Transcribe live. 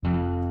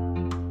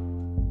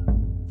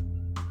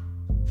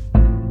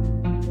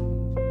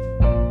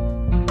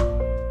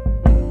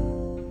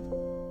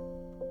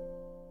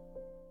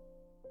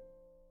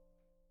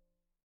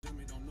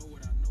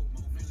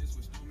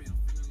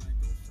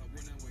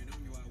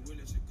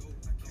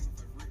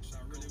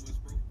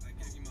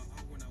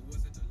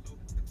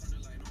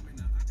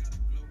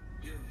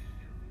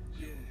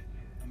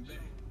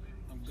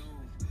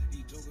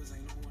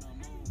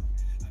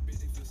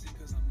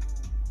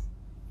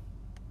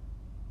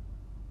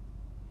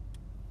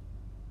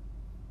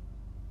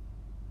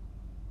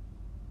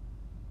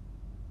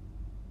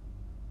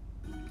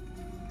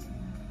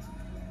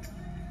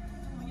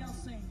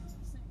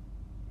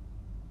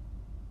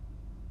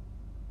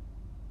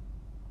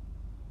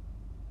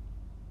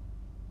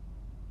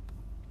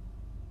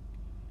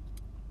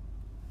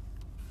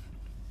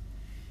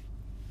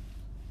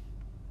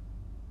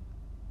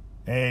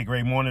Hey,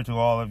 great morning to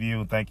all of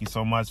you. Thank you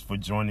so much for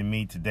joining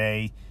me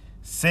today.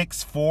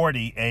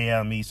 6:40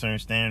 a.m. Eastern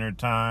Standard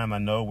Time. I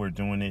know we're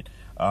doing it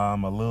a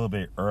little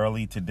bit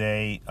early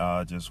today.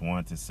 Just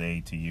want to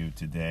say to you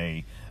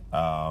today,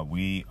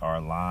 we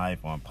are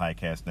live on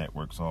podcast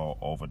networks all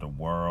over the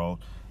world.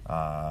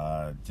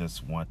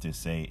 Just want to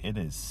say it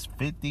is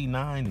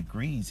 59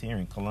 degrees here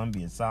in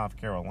Columbia, South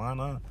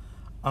Carolina.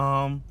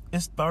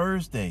 It's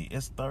Thursday.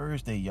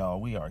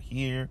 Y'all. We are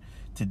here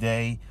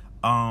today.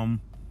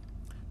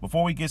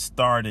 Before we get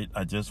started,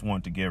 I just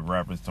want to give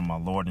reference to my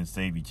Lord and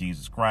Savior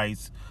Jesus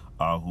Christ,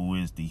 who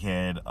is the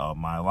head of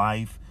my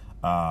life.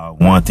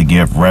 Want to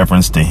give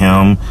reference to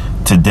him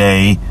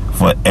today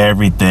for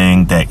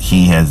everything that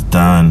he has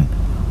done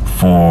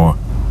for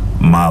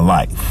my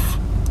life.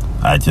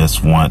 I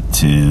just want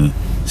to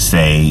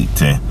say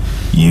to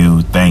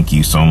you, thank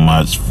you so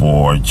much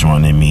for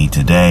joining me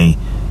today.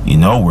 You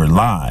know, we're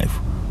live.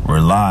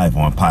 We're live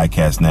on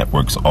podcast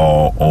networks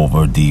all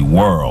over the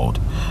world.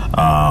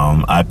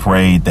 I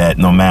pray that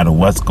no matter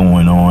what's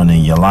going on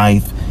in your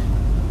life,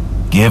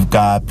 give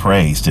God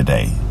praise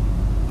today.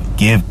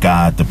 Give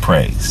God the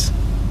praise.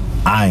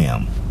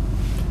 I'm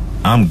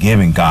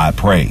giving God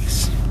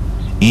praise.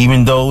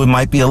 Even though it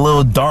might be a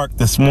little dark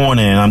this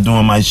morning and I'm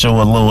doing my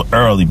show a little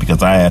early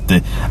because I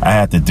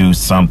have to do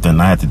something.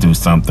 I have to do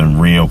something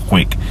real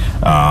quick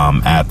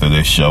after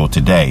this show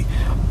today.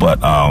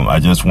 But I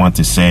just want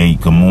to say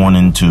good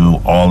morning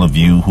to all of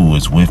you who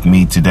is with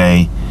me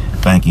today.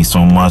 Thank you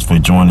so much for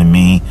joining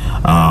me.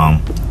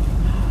 I'm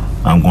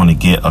going to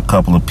get a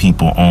couple of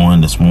people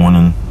on this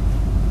morning.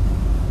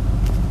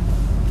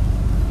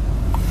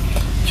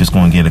 Just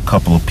going to get a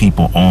couple of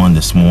people on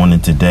this morning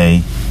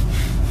today.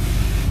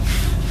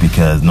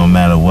 Because no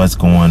matter what's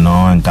going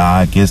on,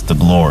 God gets the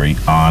glory,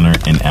 honor,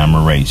 and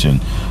admiration.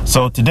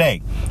 So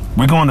today,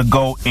 we're going to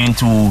go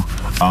into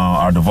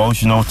our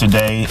devotional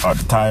today.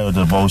 The title of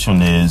the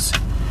devotion is,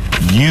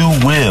 You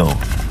Will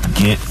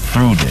Get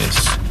Through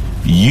This.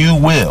 You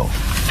will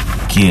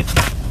get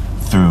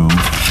through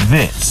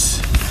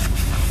this.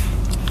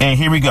 And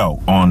here we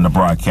go on the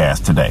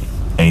broadcast today.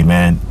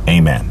 Amen.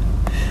 Amen.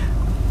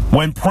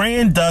 When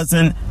praying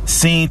doesn't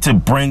seem to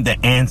bring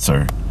the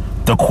answer,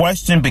 the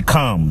question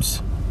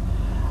becomes,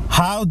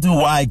 how do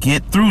I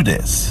get through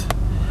this?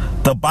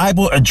 The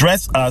Bible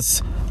addressed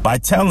us by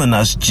telling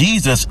us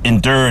Jesus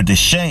endured the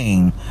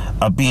shame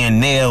of being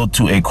nailed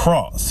to a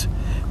cross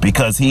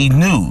because he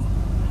knew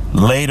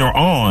later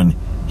on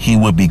he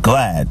would be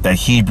glad. That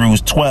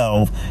Hebrews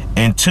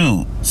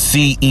 12:2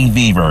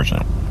 CEV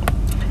version.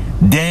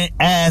 Then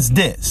adds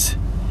this: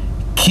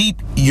 keep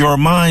your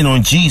mind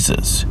on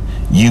Jesus.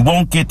 You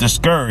won't get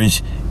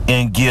discouraged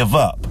and give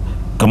up.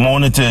 Good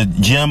morning to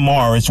Jim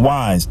Morris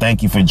Wise.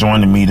 Thank you for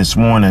joining me this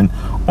morning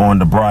on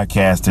the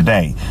broadcast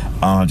today.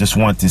 Just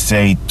want to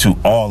say to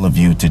all of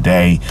you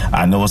today,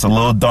 I know it's a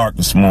little dark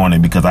this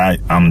morning because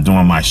I'm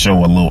doing my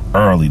show a little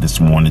early this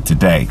morning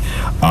today.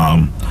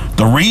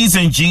 The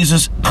reason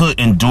Jesus could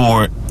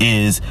endure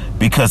is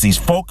because he's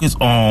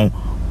focused on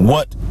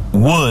what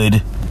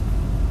would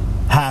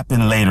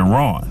happen later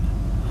on.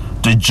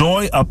 The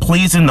joy of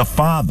pleasing the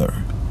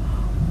Father,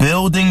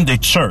 building the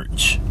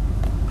church,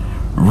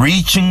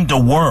 reaching the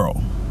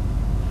world.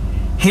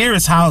 Here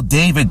is how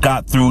David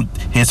got through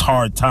his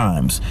hard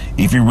times.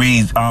 If you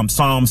read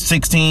Psalm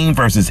 16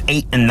 verses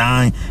 8 and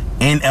 9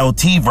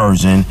 NLT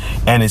version,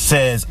 and it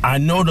says, I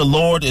know the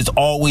Lord is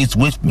always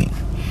with me.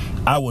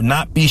 I will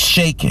not be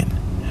shaken,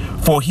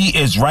 for he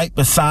is right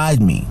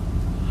beside me.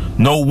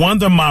 No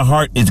wonder my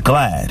heart is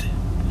glad,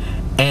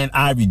 and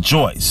I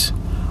rejoice.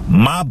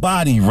 My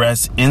body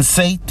rests in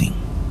safety.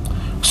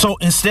 So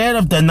instead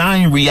of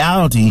denying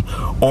reality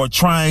or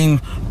trying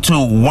to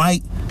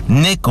white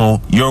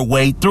nickel your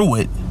way through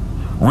it,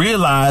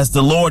 realize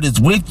the Lord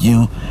is with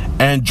you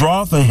and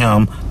draw from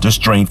him the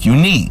strength you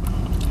need.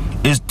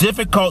 It's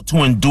difficult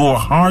to endure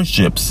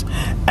hardships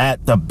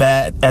at the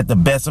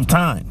best of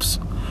times.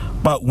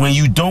 But when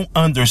you don't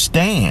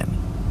understand,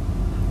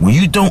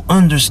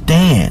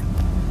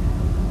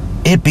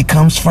 it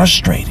becomes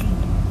frustrating.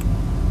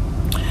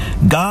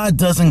 God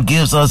doesn't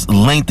give us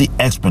lengthy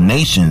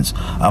explanations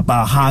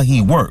about how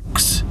he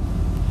works.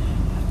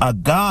 A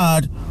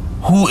God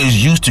who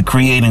is used to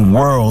creating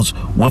worlds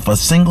with a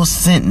single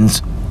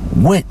sentence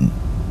wouldn't.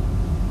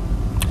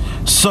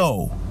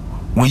 So,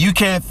 when you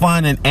can't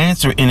find an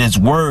answer in his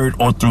word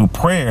or through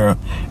prayer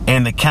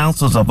and the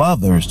counsels of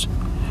others,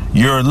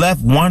 you're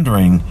left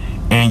wondering,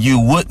 and you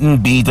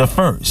wouldn't be the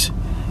first.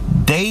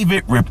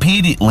 David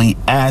repeatedly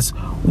asked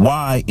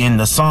why in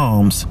the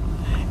Psalms,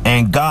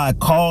 and God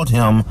called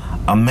him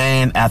a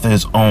man after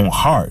his own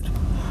heart,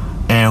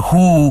 and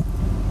who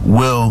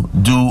will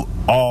do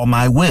all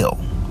my will.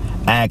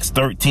 Acts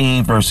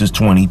 13 verses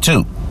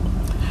 22.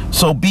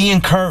 So be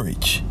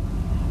encouraged.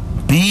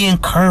 Be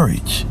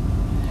encouraged.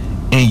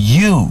 And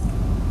you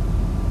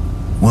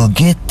will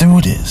get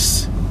through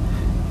this.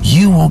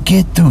 You will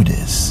get through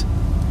this.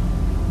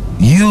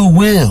 You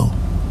will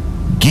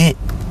get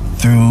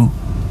through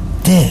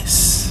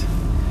this.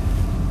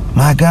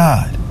 My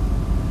God.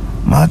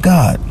 My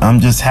God, I'm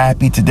just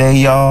happy today,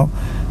 y'all,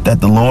 that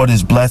the Lord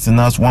is blessing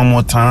us one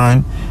more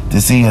time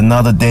to see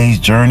another day's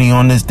journey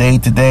on this day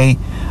today.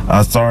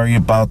 Sorry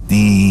about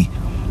the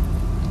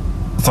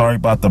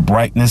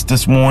brightness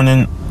this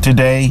morning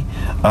today.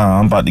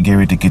 I'm about to get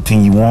ready to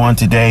continue on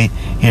today.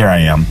 Here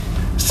I am.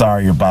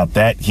 Sorry about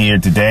that here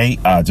today.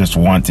 I just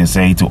want to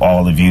say to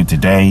all of you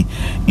today,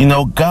 you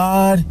know,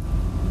 God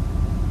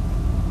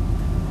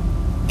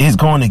is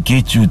going to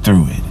get you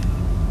through it.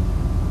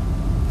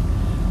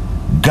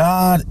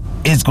 God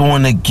is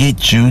going to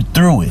get you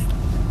through it.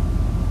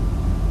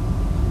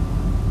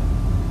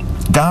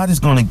 God is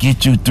going to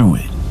get you through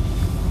it.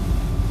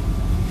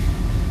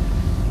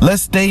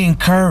 Let's stay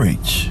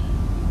encouraged.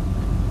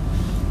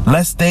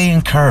 Let's stay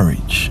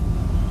encouraged.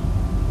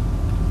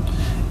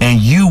 And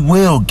you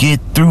will get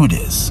through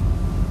this.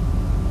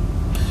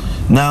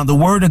 Now, the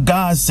word of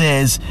God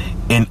says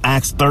in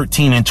Acts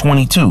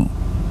 13:22,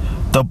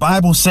 the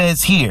Bible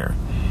says here,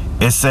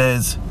 it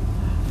says,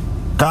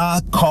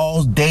 God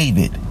calls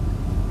David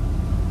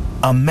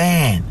a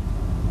man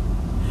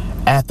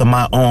after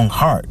my own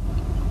heart,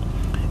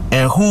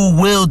 and who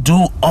will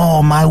do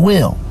all my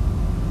will.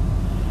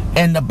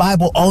 And the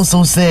Bible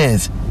also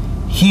says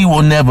he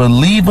will never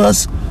leave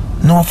us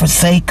nor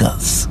forsake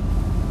us.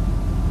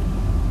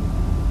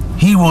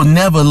 He will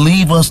never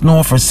leave us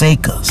nor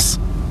forsake us.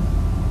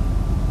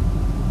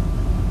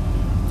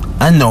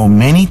 I know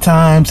many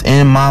times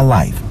in my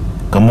life,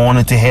 good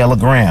morning to Hela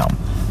Graham,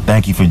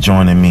 thank you for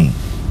joining me.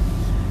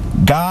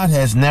 God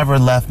has never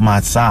left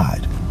my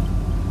side.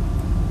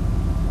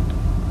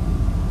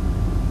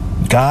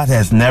 God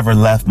has never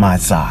left my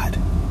side.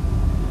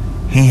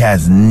 He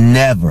has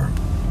never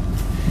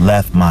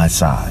left my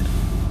side.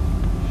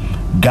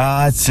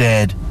 God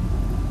said,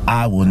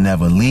 I will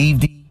never leave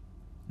thee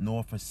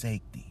nor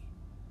forsake thee,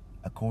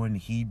 according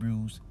to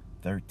Hebrews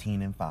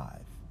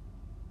 13:5.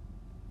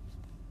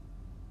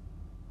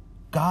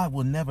 God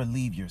will never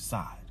leave your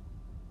side.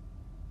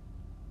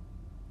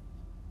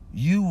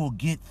 You will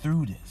get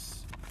through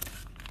this.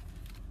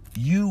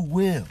 You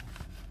will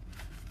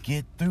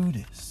get through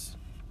this.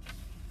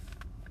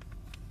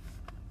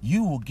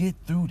 You will get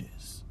through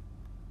this.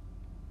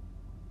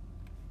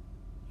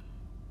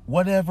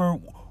 Whatever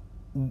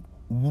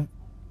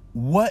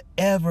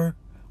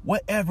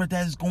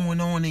that's going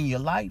on in your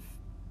life,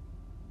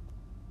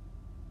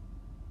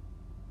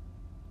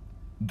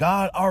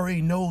 God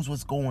already knows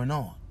what's going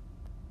on.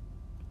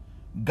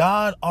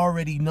 God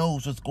already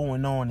knows what's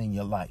going on in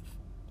your life.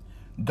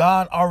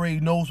 God already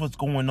knows what's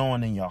going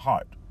on in your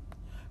heart.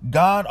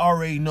 God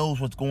already knows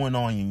what's going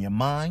on in your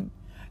mind.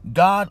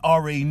 God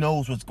already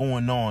knows what's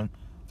going on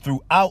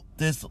throughout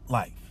this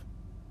life.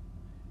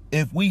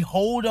 If we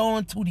hold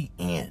on to the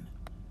end,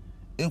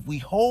 if we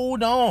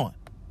hold on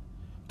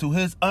to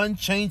his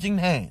unchanging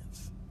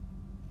hands,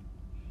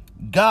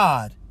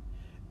 God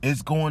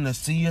is going to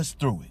see us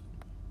through it.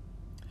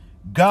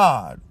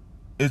 God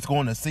is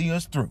going to see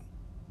us through.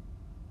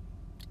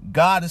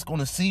 God is going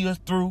to see us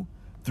through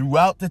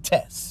throughout the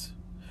tests.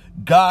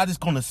 God is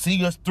going to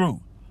see us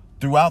through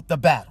throughout the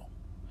battle.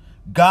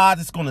 God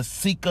is going to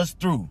seek us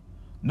through.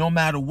 No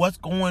matter what's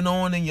going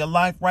on in your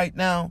life right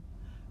now,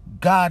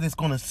 God is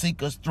going to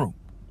seek us through.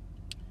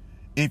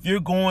 If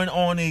you're going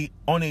on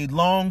a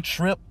long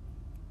trip,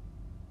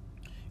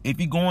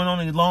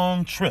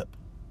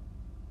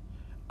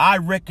 I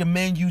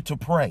recommend you to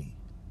pray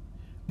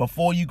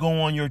before you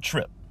go on your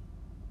trip.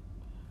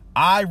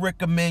 I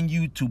recommend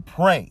you to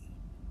pray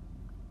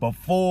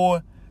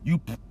before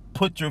you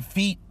put your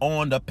feet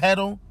on the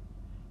pedal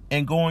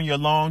and go on your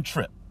long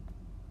trip.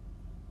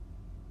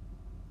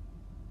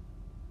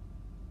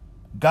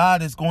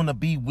 God is going to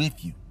be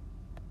with you.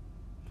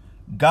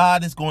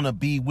 God is going to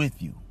be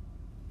with you.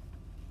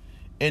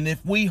 And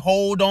if we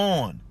hold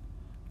on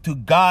to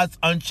God's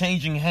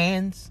unchanging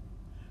hands,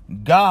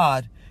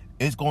 God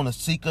is going to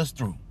seek us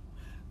through.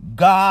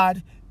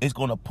 God is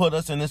going to put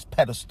us in this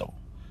pedestal.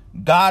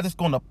 God is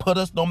going to put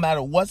us no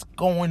matter what's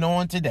going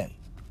on today.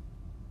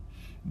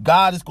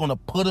 God is going to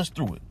put us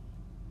through it.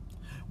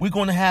 We're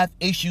going to have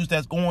issues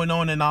that's going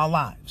on in our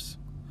lives.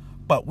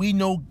 But we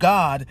know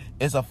God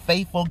is a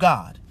faithful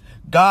God.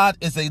 God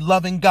is a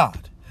loving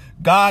God.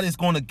 God is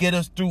going to get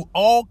us through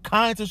all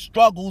kinds of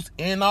struggles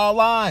in our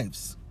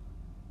lives.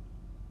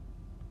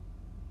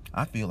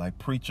 I feel like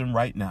preaching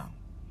right now.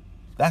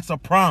 That's a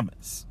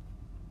promise.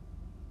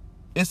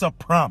 It's a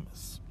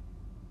promise.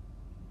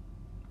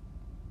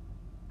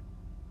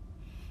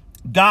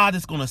 God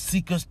is going to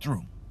seek us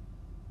through.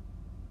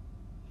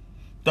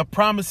 The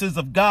promises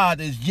of God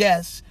is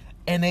yes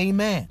and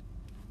amen.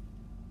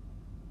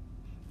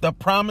 The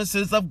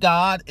promises of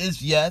God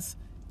is yes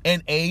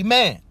and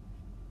amen.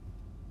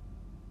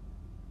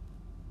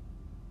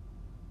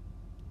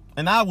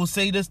 And I will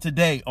say this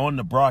today on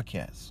the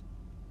broadcast.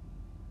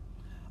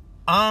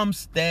 I'm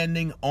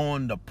standing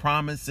on the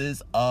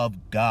promises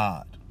of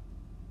God.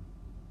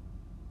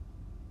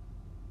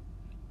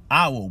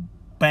 I will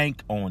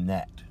bank on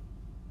that.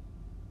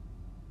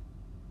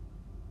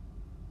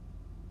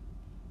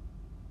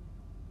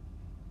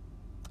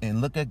 And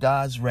look at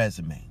God's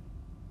resume.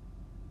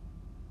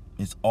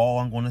 It's all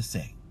I'm going to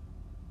say.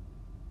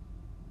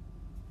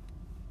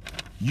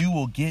 You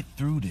will get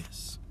through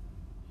this.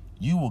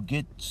 You will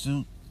get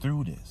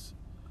through this.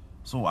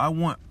 So I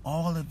want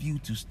all of you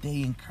to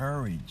stay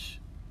encouraged.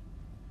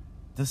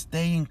 To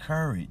stay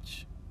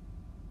encouraged.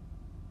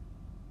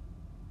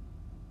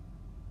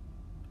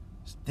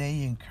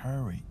 Stay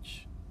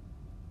encouraged.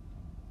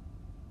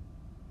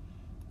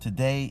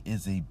 Today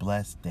is a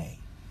blessed day.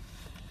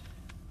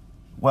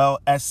 Well,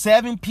 at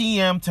 7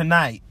 p.m.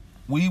 tonight,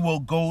 we will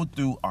go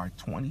through our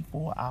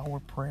 24-hour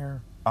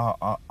prayer,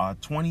 our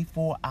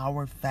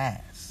 24-hour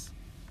fast.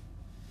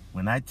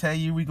 When I tell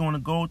you we're going to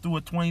go through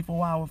a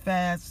 24-hour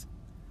fast,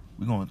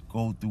 we're going to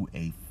go through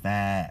a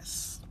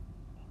fast.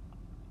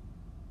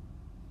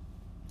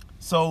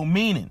 So,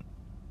 meaning,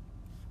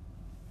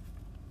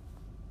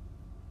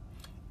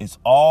 it's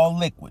all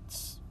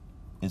liquids.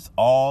 It's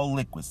all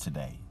liquids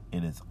today.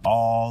 It is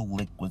all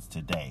liquids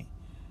today.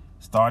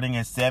 Starting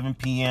at 7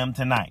 p.m.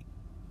 tonight,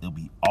 it'll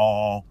be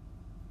all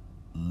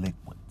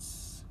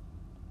liquids.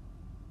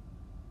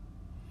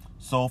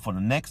 So for the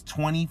next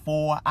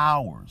 24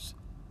 hours,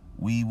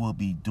 we will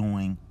be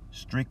doing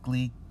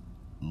strictly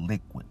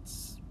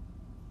liquids.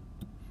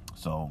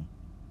 So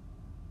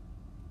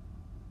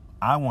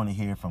I want to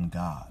hear from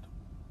God.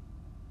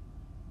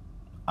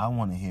 I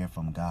want to hear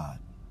from God.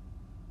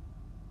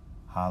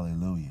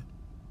 Hallelujah.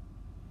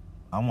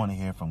 I want to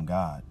hear from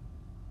God.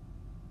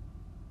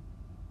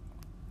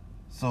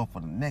 So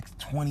for the next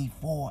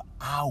 24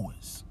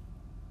 hours,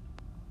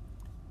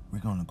 we're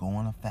going to go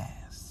on a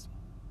fast.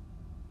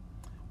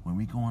 When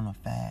we go on a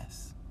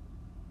fast,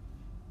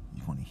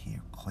 you're going to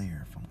hear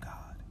clear from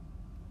God.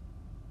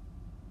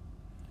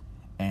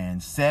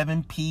 And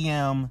 7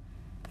 p.m.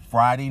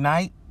 Friday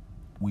night,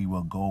 we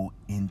will go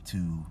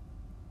into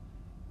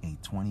a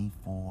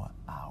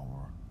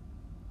 24-hour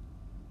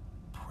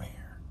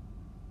prayer.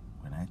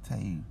 When I tell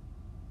you,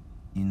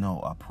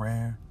 a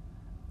prayer,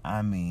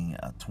 I mean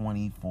a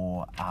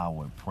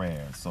 24-hour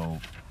prayer. So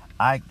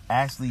I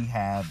actually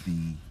have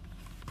the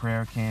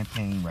prayer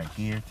campaign right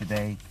here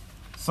today.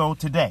 So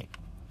today,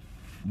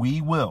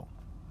 we will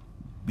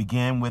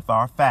begin with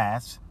our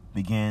fast.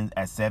 Begins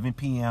at 7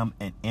 p.m.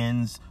 and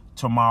ends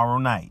tomorrow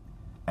night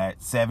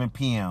at 7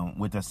 p.m.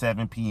 with a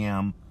 7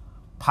 p.m.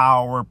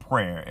 power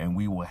prayer. And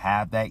we will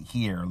have that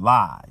here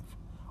live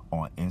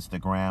on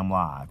Instagram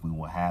Live. We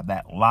will have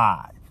that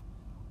live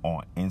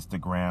on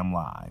Instagram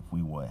Live.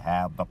 We will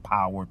have the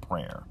power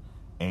prayer.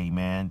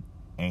 Amen.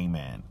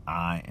 Amen.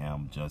 I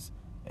am just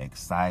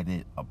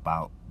excited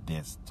about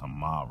this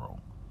tomorrow.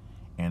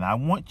 And I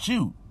want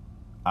you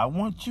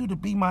to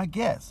be my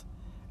guest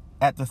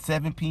at the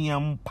 7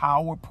 p.m.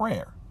 power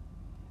prayer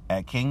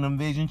at Kingdom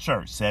Vision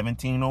Church,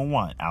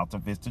 1701 Alta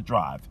Vista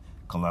Drive,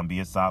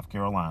 Columbia, South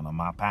Carolina.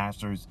 My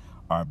pastors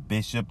are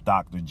Bishop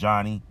Dr.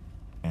 Johnny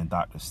and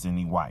Dr.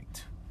 Cindy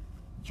White.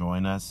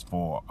 Join us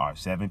for our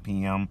 7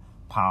 p.m.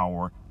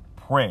 power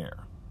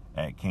prayer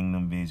at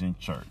Kingdom Vision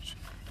Church.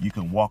 You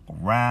can walk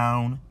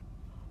around.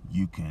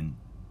 You can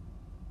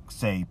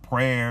say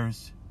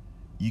prayers.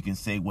 You can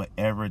say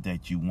whatever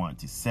that you want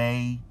to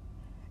say.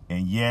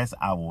 And yes,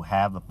 I will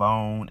have the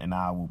phone, and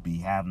I will be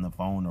having the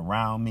phone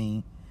around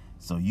me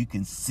so you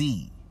can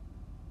see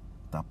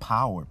the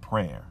power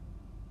prayer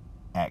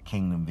at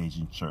Kingdom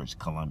Vision Church,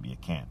 Columbia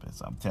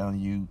campus. I'm telling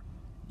you,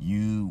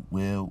 you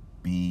will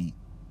be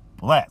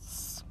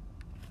blessed.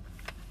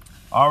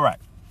 All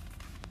right.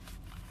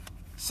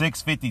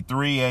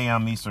 6:53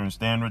 a.m. Eastern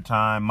Standard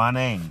Time. My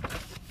name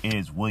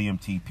is William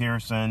T.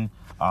 Pearson.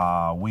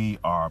 We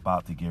are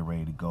about to get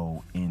ready to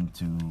go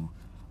into,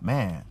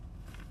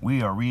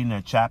 we are reading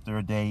a chapter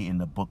a day in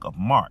the book of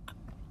Mark.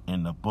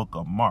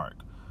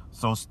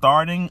 So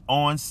starting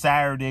on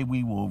Saturday,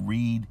 we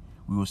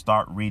will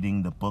start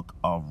reading the book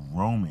of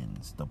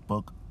Romans.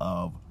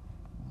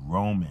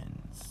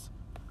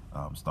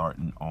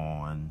 Starting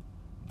on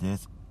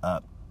this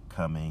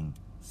upcoming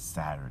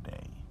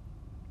Saturday.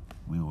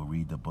 We will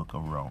read the book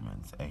of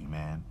Romans.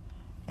 Amen.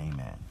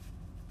 Amen.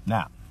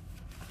 Now,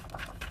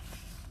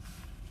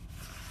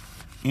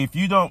 if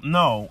you don't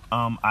know,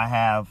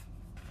 let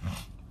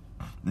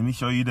me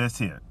show you this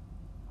here.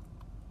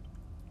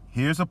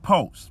 Here's a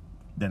post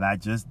that I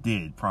just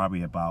did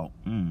probably about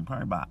an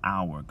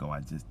hour ago. I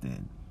just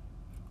did.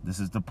 This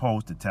is the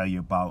post to tell you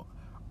about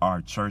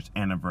our church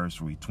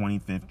anniversary,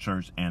 25th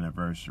church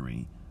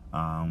anniversary.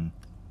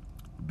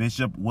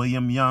 Bishop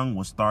William Young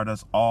will start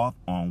us off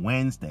on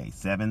Wednesday,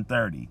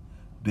 7:30.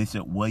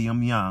 Bishop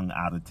William Young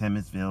out of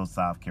Timmonsville,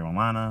 South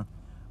Carolina,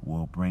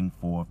 will bring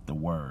forth the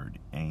word.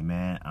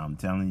 Amen. I'm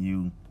telling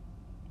you,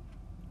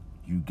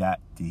 you got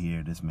to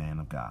hear this man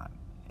of God.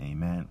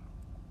 Amen.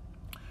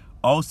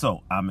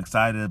 Also, I'm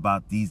excited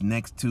about these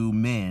next two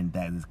men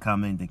that is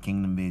coming to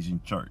Kingdom Vision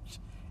Church.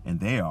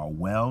 And they are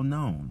well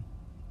known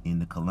in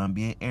the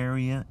Columbia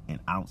area and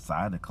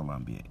outside the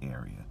Columbia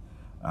area.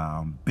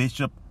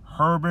 Bishop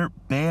Herbert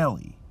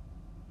Bailey.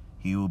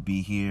 He will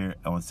be here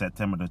on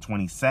September the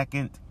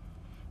 22nd.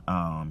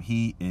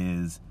 He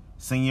is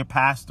senior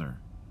pastor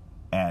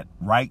at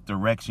Right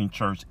Direction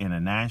Church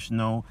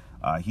International.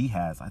 I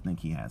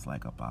think he has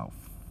like about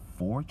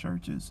 4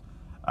 churches.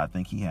 I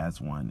think he has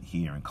one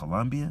here in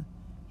Columbia.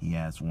 He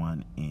has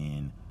one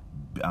in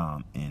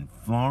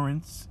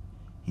Florence.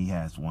 He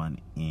has one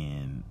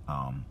in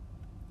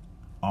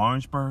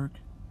Orangeburg,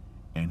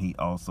 and he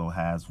also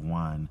has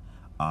one.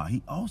 I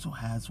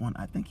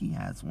think he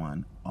has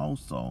one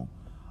also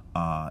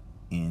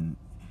in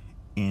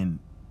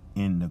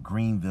the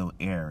Greenville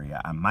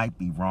area. I might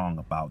be wrong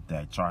about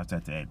that. Charge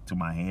that to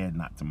my head,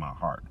 not to my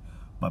heart.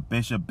 But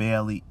Bishop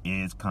Bailey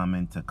is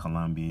coming to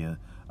Columbia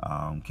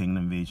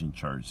Kingdom Vision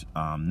Church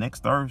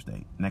next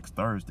Thursday. Next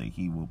Thursday,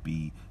 he will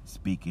be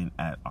speaking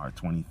at our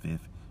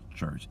 25th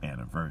church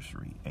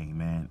anniversary.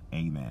 Amen.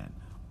 Amen.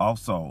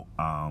 Also,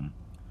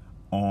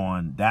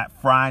 on that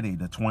Friday,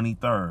 the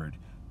 23rd,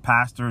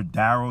 Pastor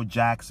Darrell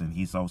Jackson,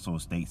 he's also a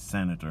state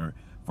senator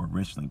for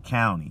Richland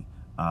County.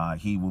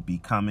 He will be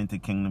coming to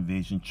Kingdom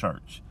Vision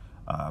Church.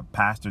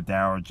 Pastor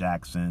Darrell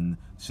Jackson,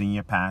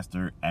 senior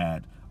pastor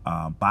at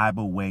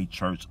Bible Way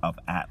Church of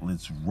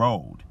Atlas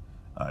Road.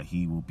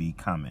 He will be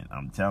coming.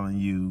 I'm telling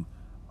you,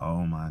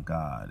 oh my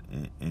God,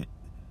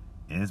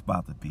 it's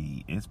about to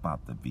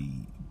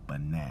be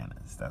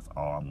bananas. That's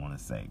all I want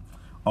to say.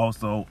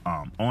 Also,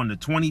 on the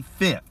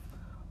 25th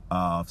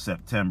of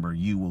September,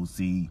 you will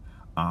see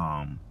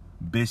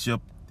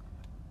Bishop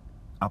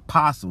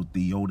Apostle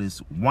Theodis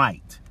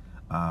White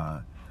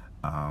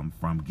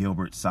from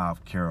Gilbert,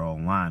 South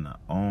Carolina.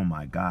 Oh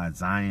my God,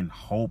 Zion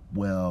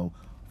Hopewell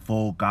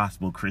Full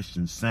Gospel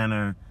Christian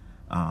Center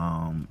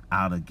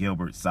out of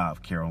Gilbert,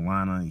 South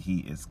Carolina. He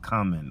is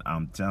coming.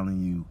 I'm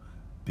telling you,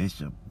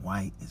 Bishop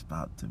White is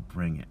about to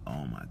bring it.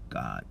 Oh my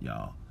God,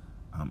 y'all.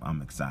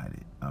 I'm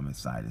excited. I'm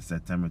excited.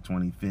 September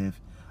 25th,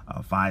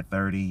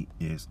 5:30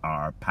 is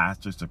our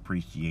Pastor's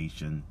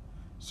Appreciation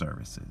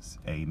Services.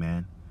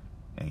 Amen.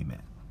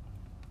 Amen.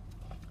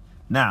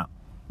 Now,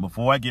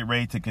 before I get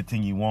ready to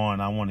continue on,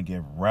 I want to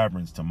give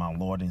reverence to my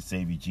Lord and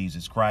Savior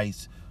Jesus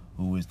Christ,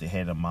 who is the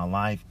head of my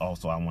life.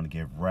 Also, I want to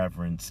give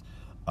reverence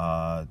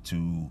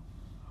to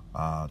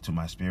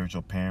my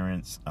spiritual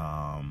parents,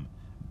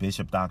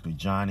 Bishop Dr.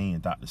 Johnny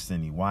and Dr.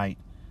 Cindy White,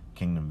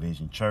 Kingdom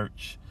Vision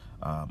Church.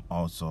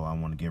 Also, I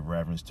want to give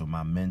reverence to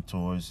my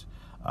mentors,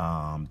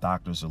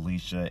 Drs.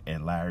 Alicia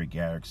and Larry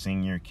Garrick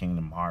Sr.,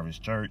 Kingdom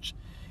Harvest Church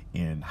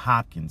in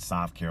Hopkins,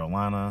 South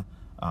Carolina.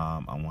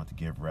 I want to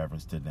give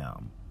reverence to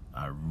them.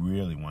 I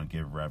really want to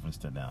give reverence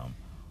to them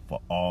for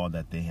all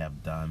that they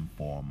have done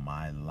for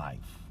my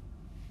life.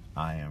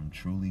 I am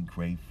truly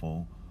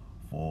grateful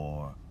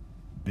for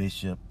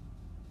Bishop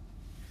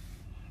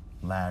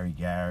Larry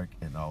Garrick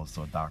and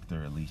also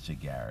Dr. Alicia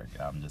Garrick.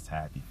 I'm just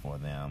happy for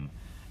them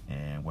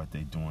and what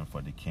they're doing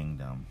for the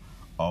kingdom.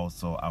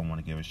 Also, I want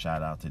to give a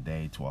shout out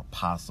today to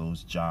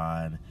Apostles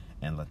John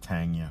and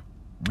Latanya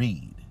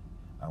Reed.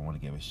 I want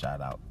to give a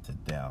shout out to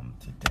them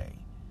today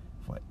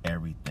for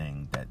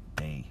everything that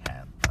they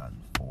have done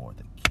for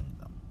the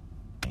kingdom.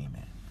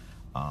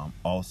 Amen.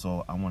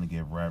 Also, I want to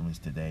give reverence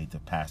today to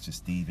Pastor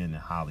Stephen and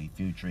Holly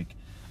Futrick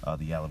of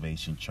the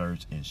Elevation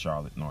Church in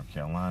Charlotte, North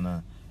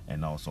Carolina,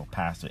 and also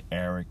Pastor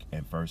Eric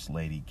and First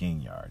Lady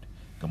Ginyard.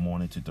 Good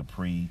morning to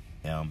Dupree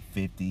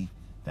M50.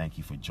 Thank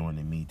you for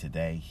joining me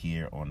today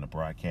here on the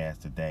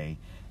broadcast today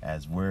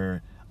as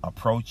we're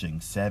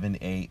approaching 7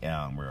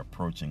 a.m. We're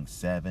approaching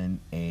 7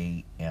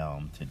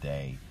 a.m.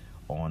 today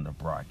on the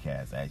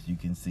broadcast. As you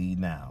can see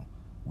now,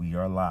 we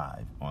are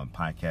live on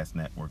podcast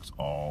networks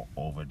all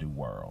over the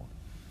world.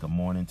 Good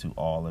morning to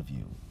all of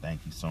you.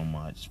 Thank you so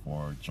much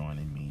for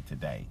joining me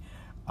today.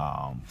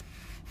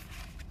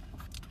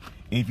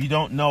 If you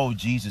don't know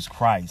Jesus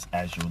Christ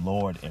as your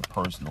Lord and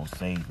personal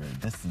Savior,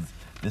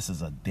 this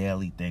is a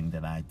daily thing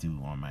that I do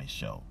on my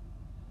show.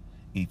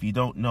 If you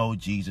don't know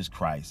Jesus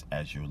Christ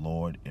as your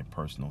Lord and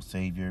personal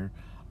Savior,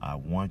 I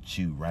want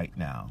you right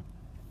now,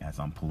 as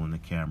I'm pulling the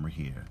camera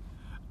here,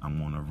 I'm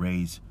going to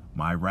raise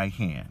my right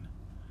hand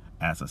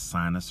as a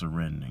sign of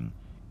surrendering.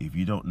 If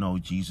you don't know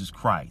Jesus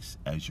Christ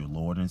as your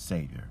Lord and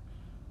Savior,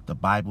 the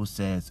Bible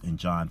says in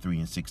John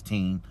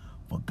 3:16,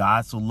 "For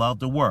God so loved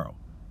the world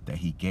that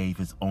he gave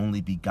his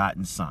only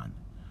begotten Son,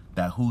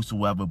 that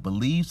whosoever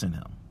believes in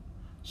him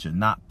should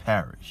not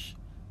perish,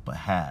 but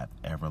have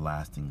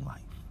everlasting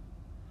life."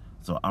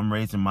 So I'm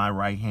raising my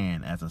right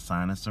hand as a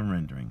sign of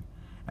surrendering.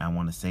 And I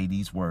want to say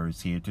these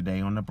words here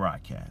today on the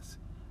broadcast.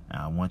 And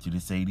I want you to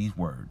say these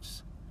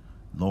words.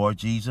 Lord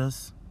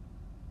Jesus,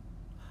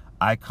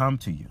 I come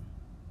to you,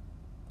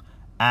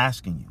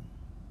 asking you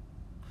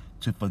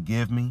to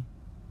forgive me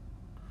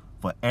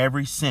for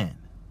every sin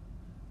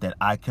that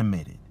I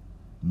committed,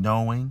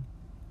 knowing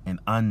and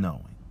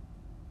unknowing.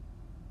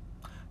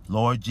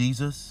 Lord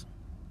Jesus,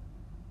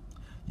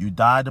 you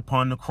died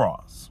upon the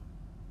cross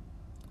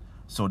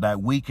so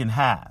that we can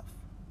have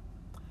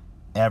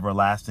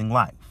everlasting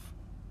life.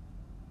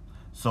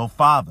 So,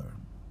 Father,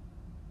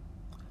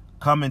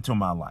 come into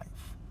my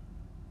life.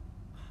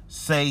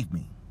 Save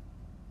me.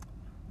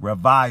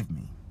 Revive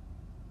me.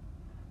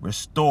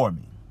 Restore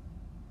me.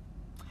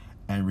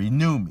 And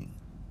renew me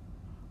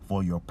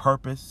for your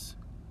purpose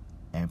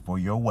and for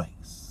your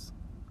ways.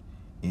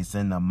 It's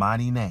in the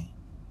mighty name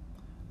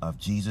of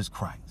Jesus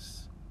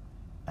Christ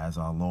as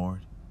our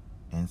Lord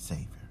and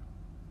Savior.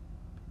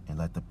 And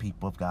let the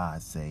people of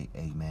God say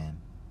amen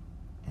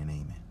and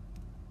amen.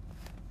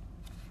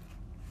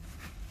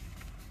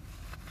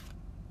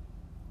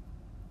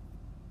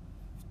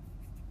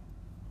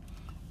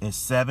 It's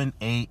 7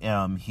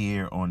 a.m.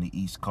 here on the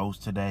East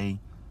Coast today.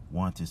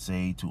 Want to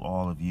say to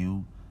all of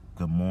you,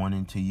 good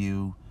morning to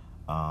you.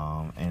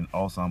 And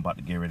also I'm about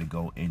to get ready to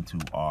go into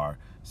our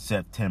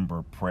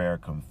September prayer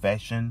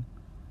confession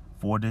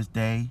for this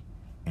day.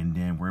 And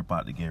then we're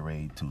about to get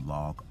ready to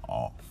log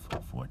off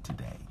for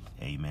today.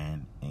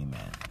 Amen.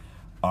 Amen.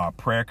 Our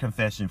prayer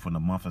confession for the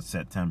month of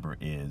September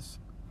is,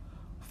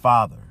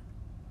 Father,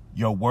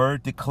 your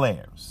word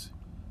declares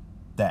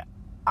that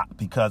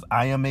because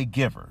I am a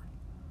giver,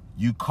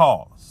 you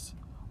cause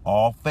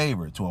all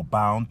favor to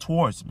abound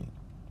towards me.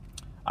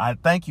 I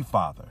thank you,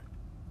 Father,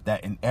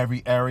 that in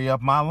every area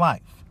of my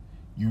life,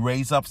 you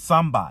raise up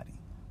somebody,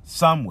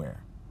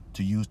 somewhere,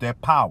 to use their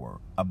power,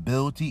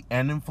 ability,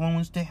 and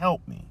influence to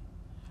help me.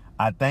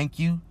 I thank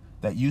you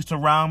that you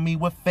surround me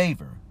with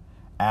favor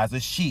as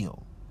a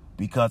shield,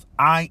 because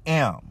I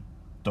am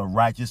the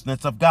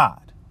righteousness of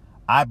God.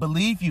 I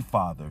believe you,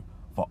 Father,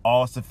 for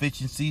all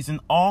sufficiencies in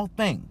all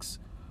things,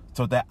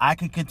 so that I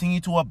can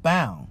continue to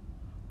abound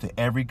to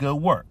every good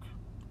work.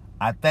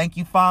 I thank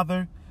you,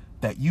 Father,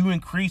 that you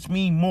increase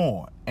me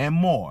more and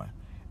more,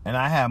 and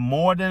I have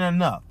more than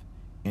enough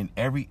in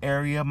every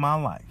area of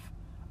my life.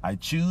 I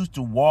choose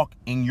to walk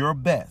in your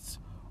best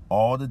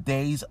all the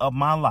days of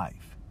my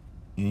life.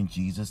 In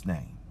Jesus'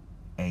 name,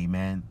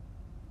 amen.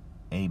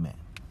 Amen.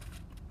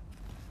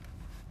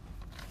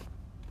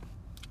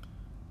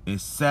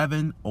 It's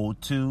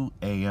 7:02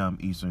 a.m.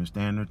 Eastern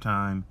Standard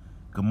Time.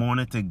 Good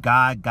morning to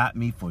God Got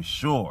Me For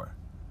Sure,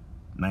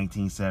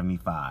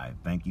 1975.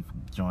 Thank you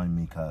for joining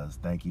me, cuz.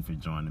 Thank you for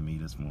joining me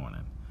this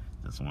morning.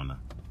 Just want to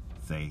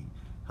say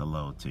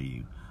hello to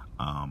you.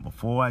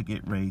 Before I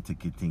get ready to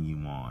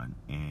continue on,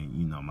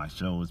 and my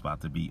show is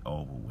about to be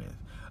over with,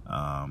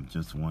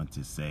 just want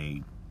to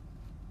say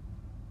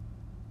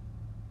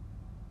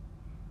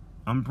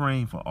I'm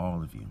praying for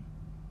all of you.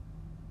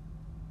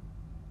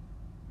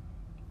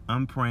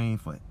 I'm praying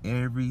for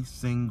every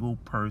single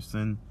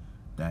person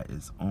that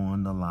is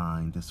on the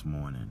line this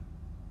morning.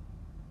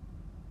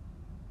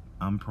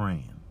 I'm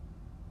praying.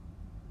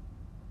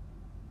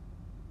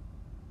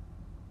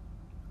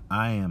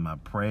 I am a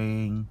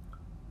praying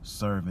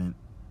servant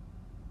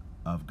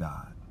of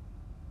God.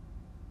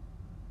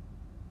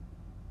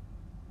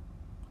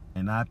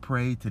 And I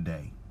pray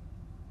today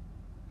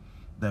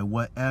that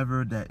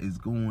whatever that is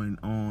going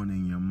on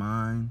in your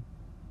mind,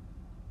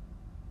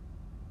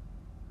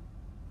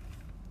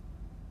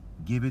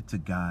 give it to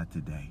God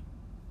today.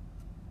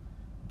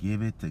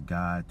 Give it to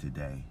God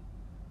today,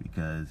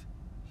 because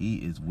He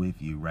is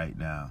with you right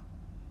now.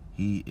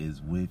 He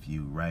is with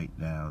you right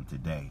now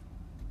today.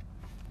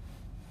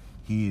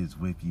 He is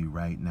with you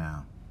right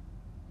now.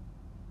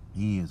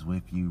 He is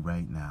with you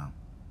right now.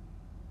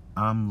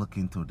 I'm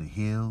looking to the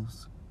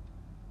hills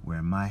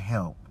where my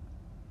help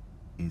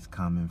is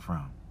coming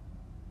from.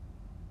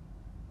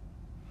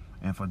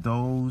 And for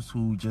those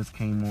who just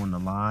came on the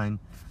line,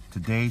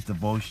 today's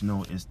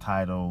devotional is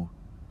titled,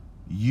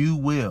 You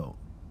Will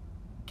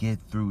Get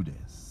Through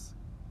This.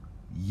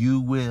 You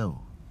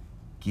will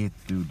get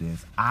through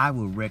this. I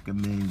would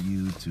recommend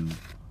you to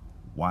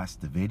watch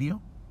the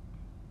video.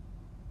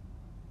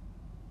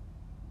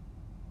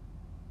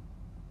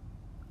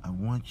 I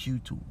want you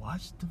to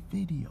watch the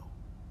video.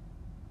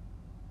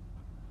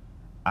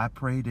 I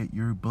pray that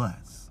you're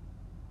blessed.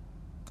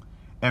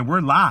 And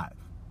we're live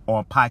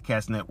on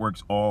podcast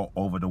networks all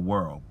over the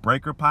world.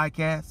 Breaker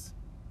Podcasts,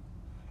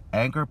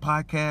 Anchor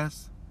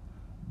Podcasts,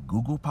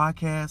 Google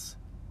Podcasts,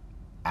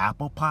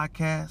 Apple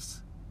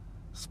Podcasts,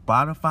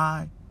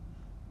 Spotify,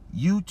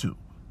 YouTube,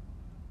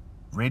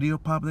 Radio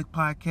Public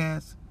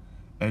Podcasts,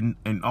 and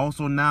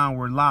also now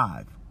we're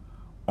live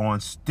on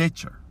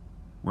Stitcher.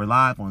 We're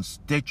live on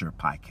Stitcher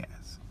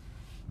Podcasts.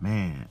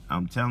 Man,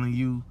 I'm telling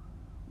you,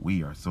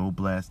 we are so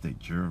blessed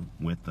that you're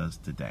with us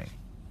today.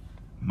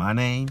 My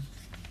name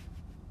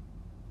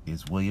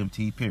is William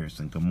T.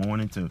 Pearson. Good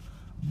morning to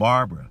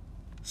Barbara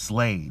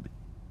Slade,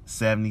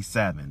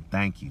 77.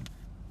 Thank you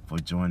for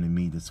joining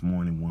me this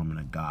morning, woman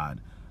of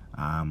God.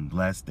 I'm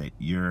blessed that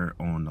you're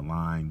on the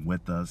line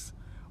with us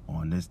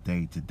on this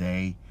day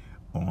today,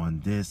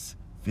 on this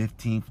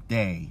 15th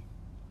day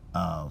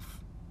of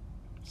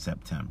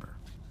September.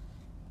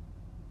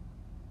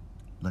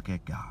 Look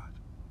at God.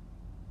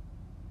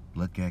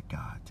 Look at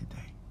God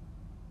today.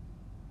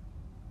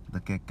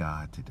 Look at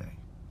God today.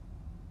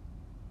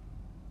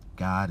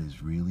 God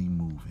is really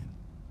moving.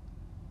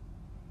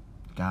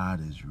 God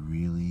is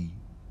really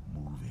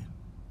moving.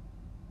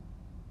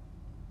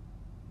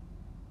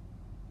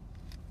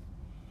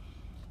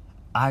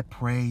 I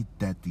pray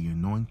that the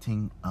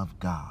anointing of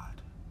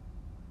God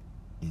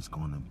is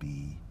going to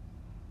be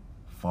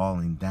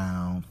falling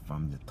down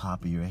from the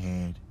top of your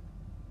head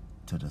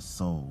to the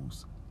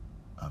soles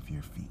of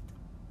your feet.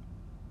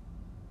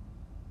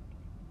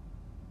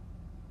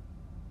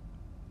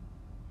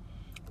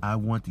 I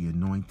want the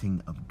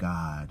anointing of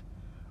God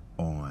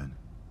on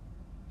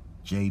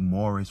Jay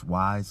Morris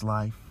Wise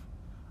life.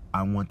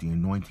 I want the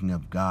anointing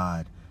of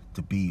God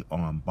to be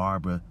on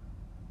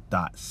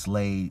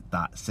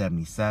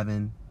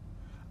Barbara.Slade.77.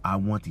 I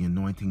want the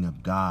anointing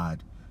of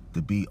God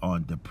to be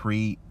on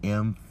Dupree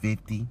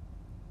M50.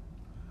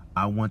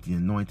 I want the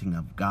anointing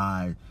of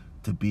God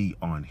to be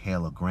on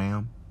Hela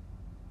Graham.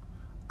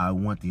 I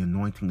want the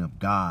anointing of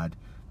God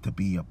to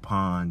be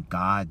upon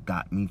God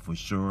Got Me For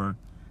Sure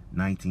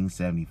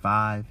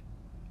 1975.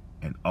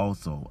 And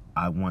also,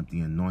 I want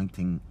the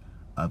anointing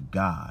of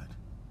God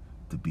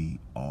to be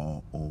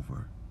all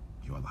over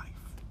your life.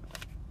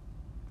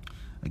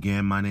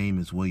 Again, my name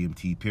is William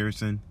T.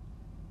 Pearson.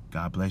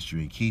 God bless you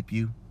and keep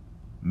you.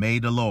 May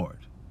the Lord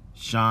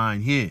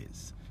shine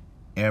his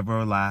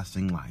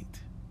everlasting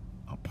light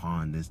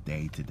upon this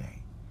day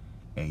today.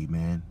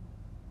 Amen.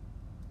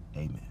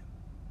 Amen.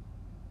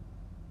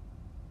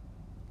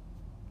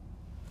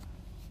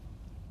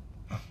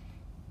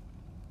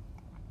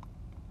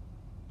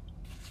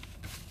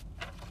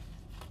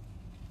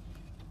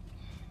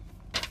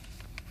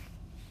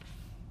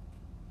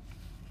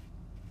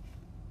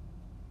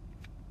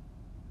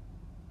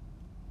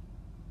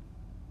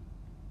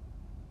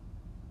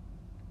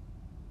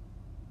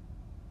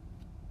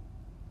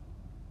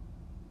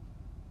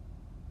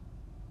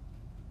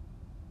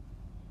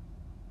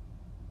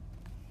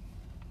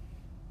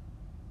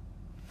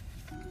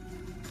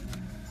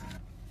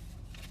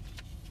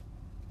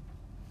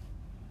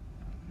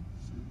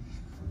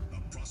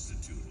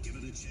 Prostitute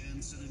given a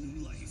chance at a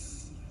new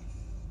life.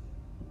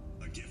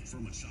 A gift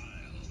from a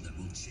child that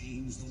will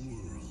change the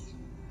world.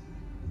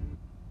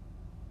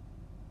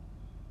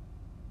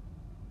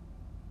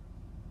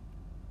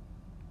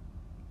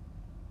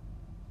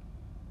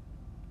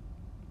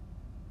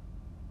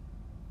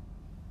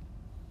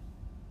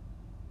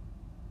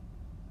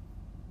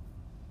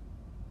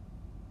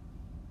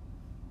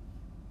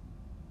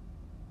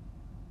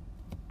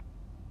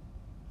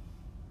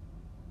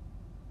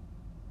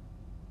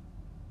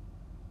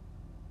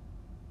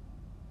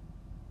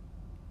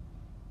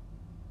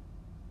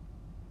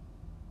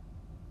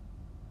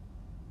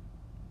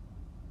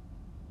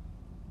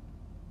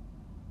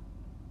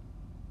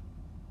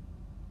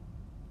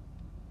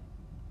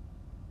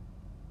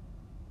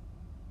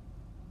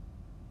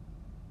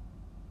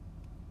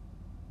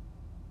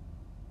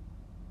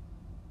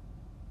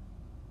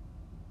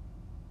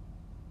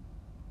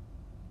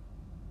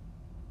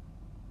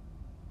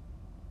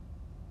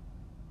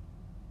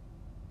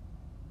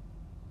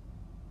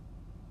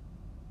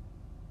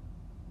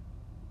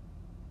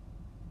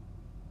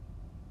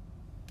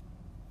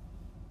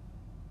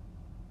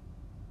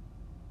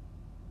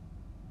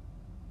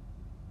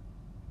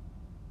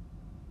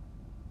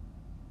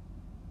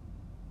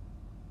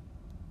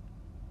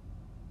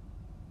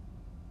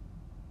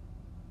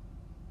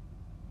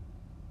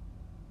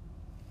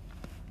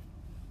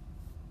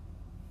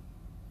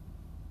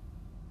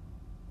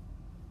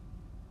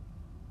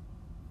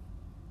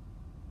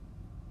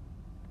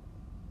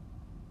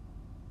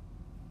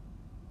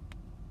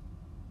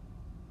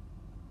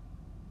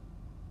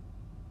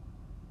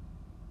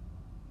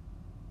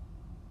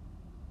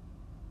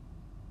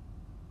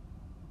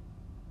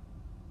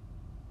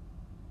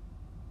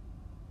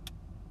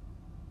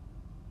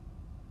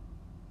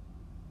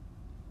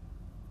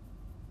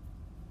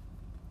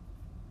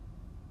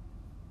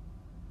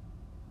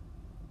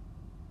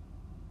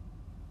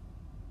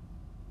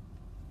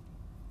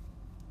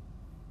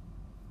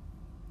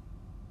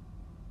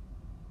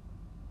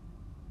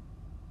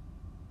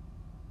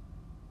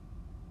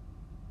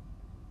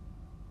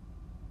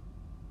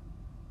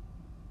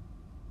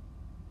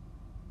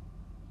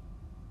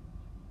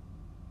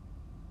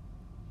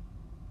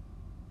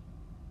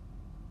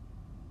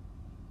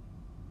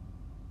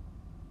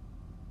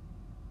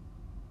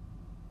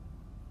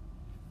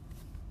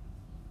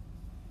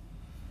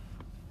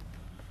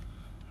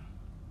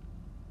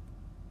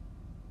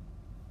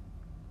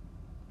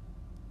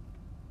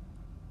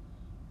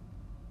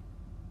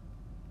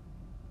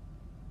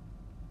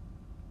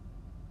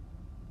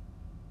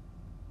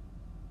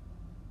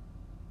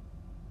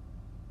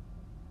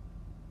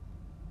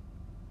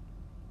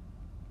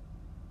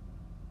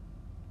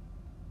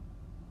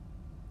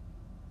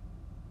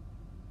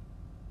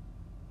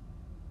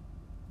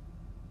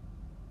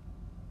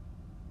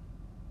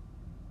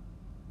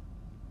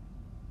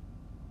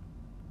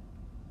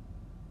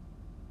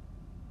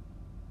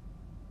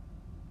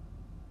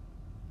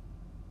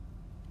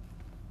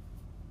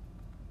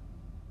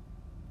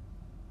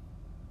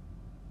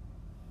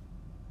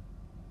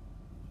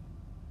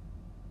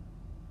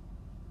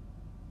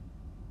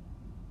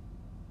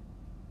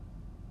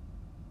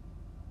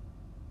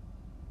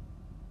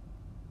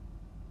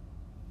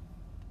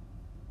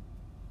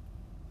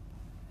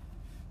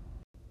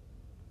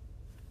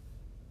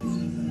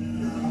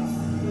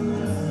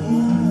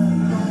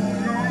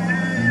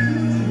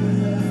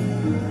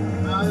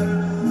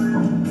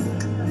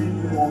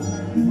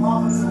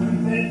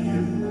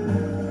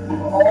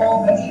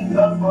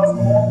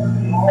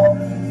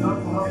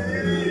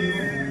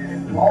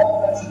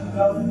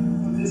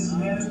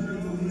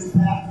 this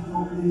pastor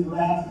over these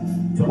last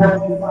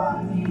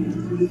 25 years.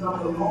 It is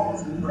of the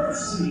Lord's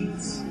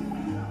mercies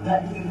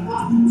that we are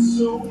not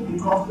consumed,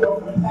 because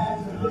your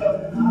compassion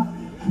faileth not.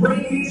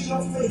 Great is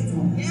your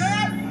faithfulness.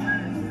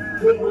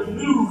 It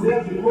renews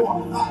every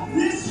morning. Like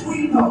this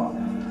we know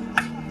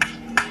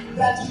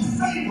that you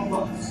favor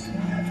us,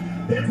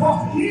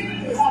 because the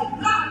enemy has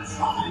not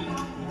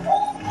triumphed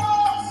over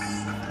us.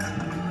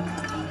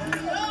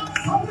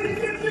 So we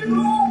give you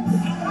glory.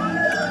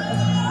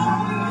 So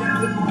we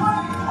give you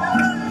praise. So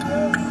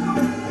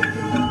we give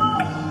you love.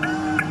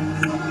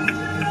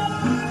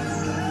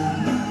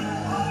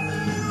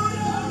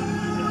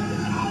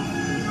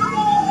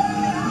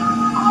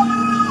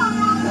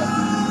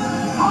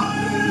 So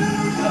we give you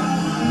praise.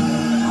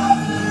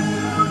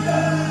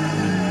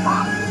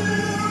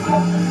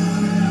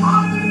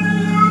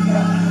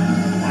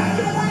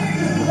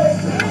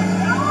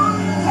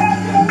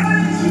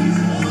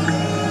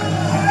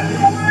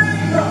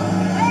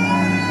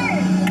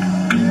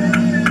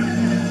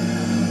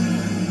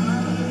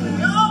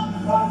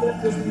 God, let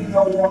this be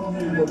no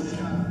ordinary worship.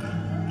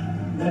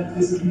 Let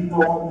this be no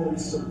ordinary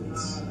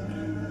service.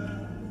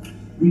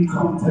 We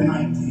come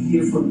tonight to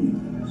hear from you.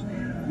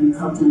 We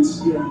come to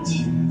experience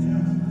you.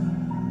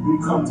 We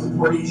come to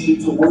praise you,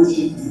 to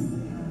worship you.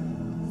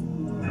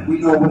 And we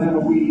know whenever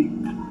we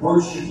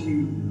worship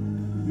you,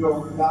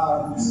 you're a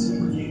God who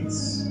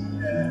reciprocates.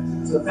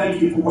 So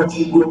thank you for what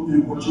you will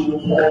do, what you will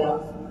pour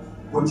out,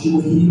 what you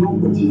will heal,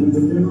 what you will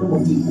deliver,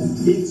 what you will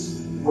fix,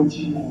 what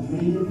you will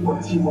mend,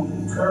 what you will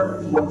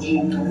encourage, what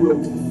you will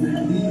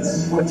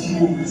release, what you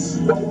will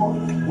restore,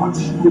 what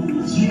you will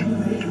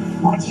rejuvenate,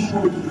 what you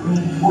will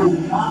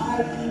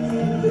revive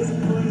in this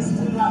place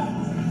tonight.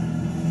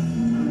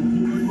 We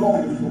give you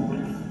glory for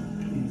it.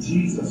 In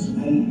Jesus'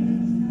 name,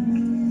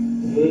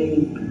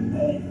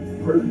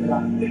 amen. Pray that I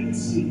can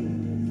see you.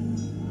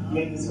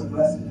 Again, it's a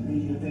blessing to be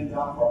here. Thank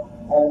God for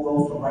all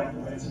those from right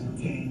direction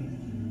who came.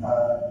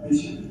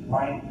 Bishop,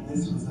 right?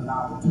 This was an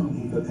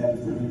opportunity for them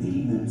to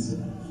redeem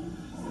themselves.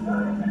 I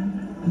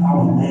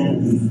was mad at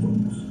these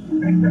folks.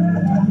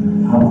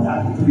 I was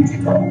out to preach a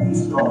couple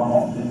weeks ago. I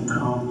had them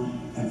come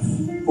and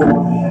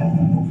 4.5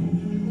 people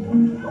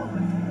came.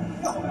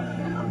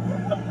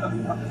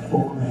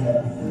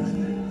 4.5 people.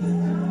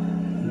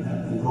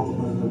 And those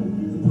were the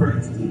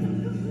praise team.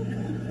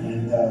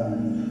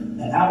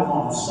 And I was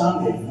on a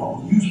Sunday.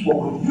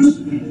 What used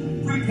to be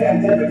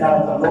pre-pandemic, I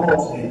was the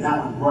Lord's Day.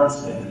 Now it's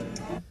Worst Day.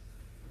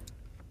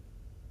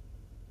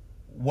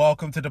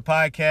 Welcome to the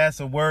podcast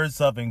of Words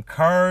of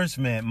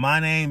Encouragement. My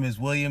name is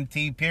William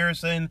T.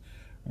 Pearson.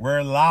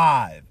 We're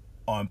live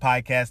on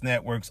podcast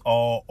networks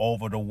all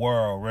over the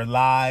world. We're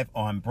live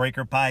on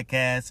Breaker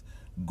Podcasts,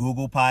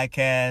 Google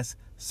Podcasts,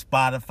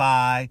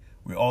 Spotify.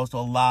 We're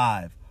also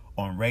live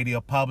on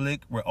Radio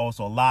Public. We're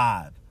also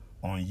live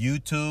on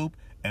YouTube.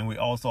 And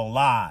we're also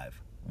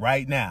live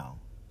right now.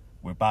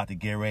 We're about to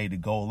get ready to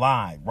go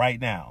live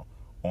right now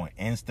on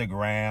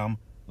Instagram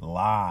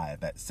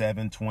Live at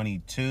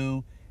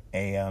 7:22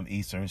 a.m.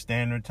 Eastern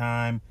Standard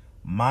Time.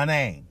 My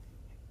name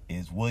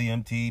is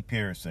William T.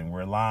 Pearson.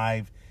 We're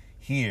live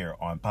here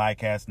on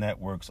podcast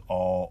networks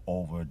all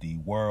over the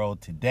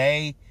world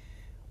today.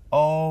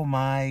 Oh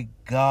my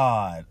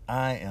God,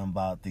 I am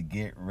about to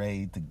get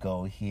ready to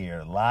go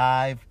here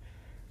live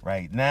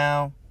right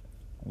now.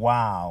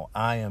 Wow,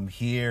 I am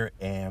here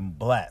and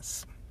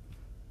blessed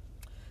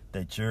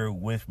that you're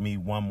with me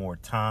one more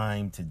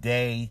time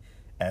today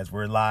as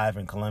we're live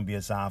in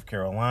Columbia, South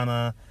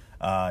Carolina.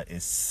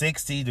 It's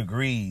 60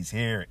 degrees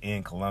here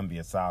in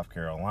Columbia, South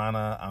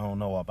Carolina. I don't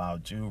know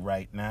about you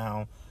right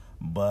now,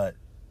 but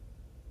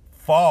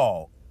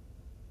fall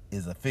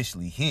is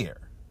officially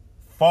here.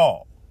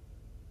 Fall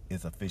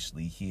is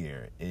officially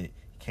here. It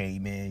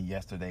came in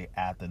yesterday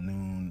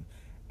afternoon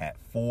at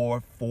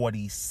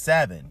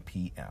 4:47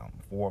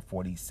 p.m.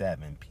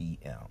 4:47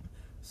 p.m.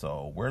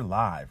 So we're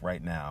live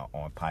right now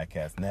on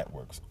podcast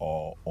networks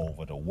all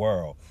over the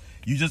world.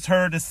 You just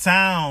heard the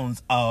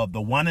sounds of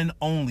the one and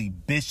only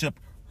Bishop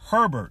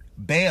Herbert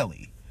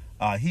Bailey.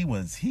 He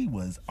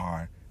was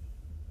our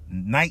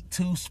night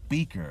 2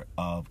 speaker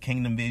of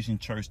Kingdom Vision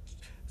Church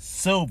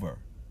Silver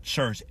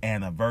Church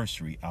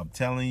Anniversary. I'm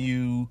telling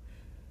you,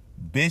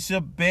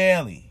 Bishop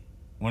Bailey,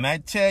 when I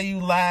tell you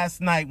last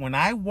night, when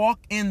I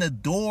walked in the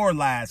door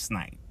last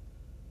night,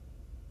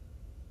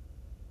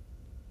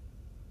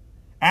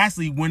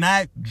 actually when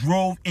I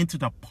drove into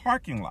the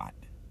parking lot,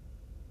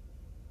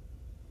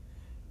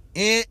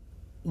 it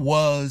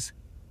was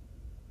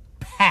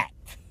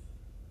packed.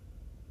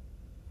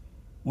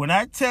 When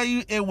I tell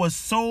you it was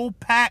so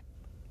packed,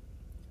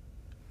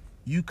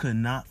 you could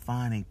not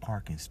find a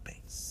parking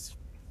space.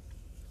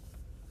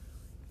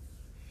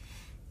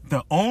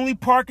 The only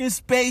parking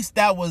space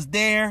that was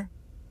there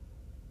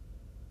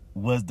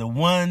was the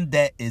one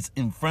that is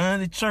in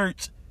front of the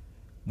church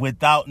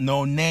without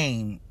no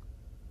name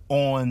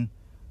on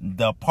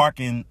the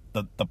parking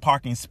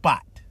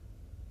spot.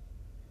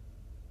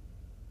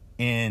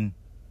 And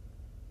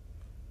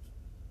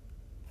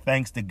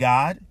thanks to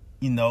God,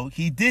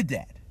 he did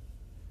that.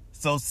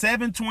 So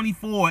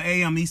 7:24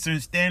 a.m.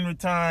 Eastern Standard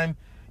Time,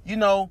 You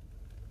know,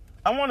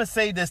 I want to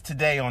say this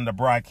today on the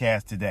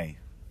broadcast today.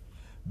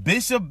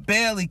 Bishop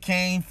Bailey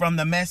came from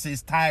the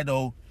message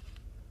titled,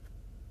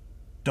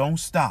 Don't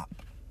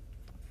Stop.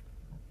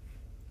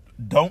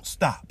 Don't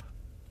stop.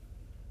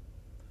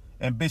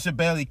 And Bishop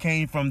Bailey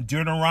came from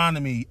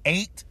Deuteronomy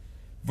 8,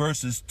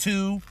 verses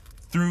 2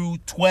 through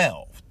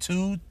 12.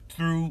 2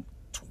 through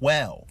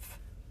 12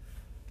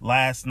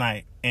 last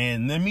night.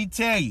 And let me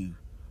tell you,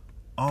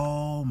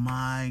 oh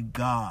my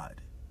God.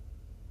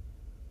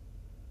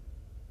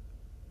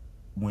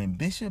 When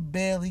Bishop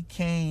Bailey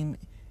came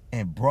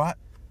and brought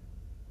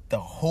the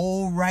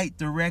whole Right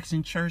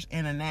Direction Church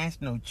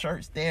International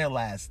Church there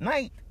last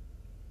night,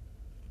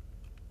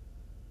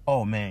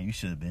 oh man, you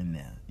should have been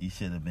there. You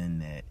should have been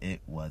there.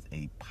 It was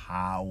a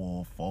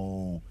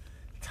powerful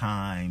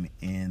time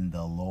in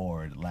the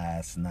Lord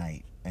last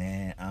night.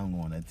 And I'm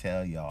going to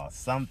tell y'all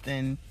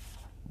something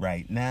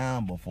right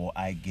now before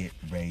I get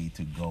ready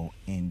to go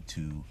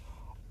into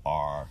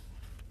our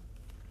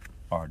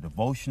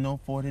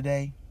devotional for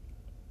today.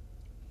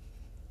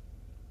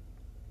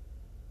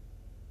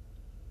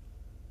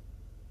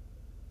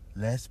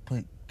 Let's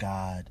put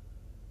God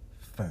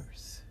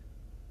first.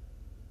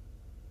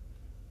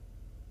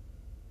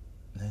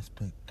 Let's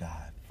put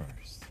God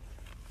first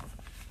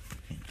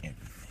in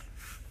everything.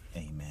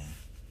 Amen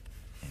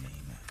and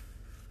amen.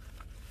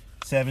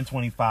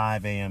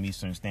 7:25 a.m.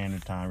 Eastern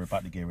Standard Time. We're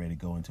about to get ready to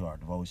go into our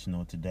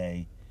devotional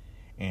today.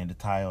 And the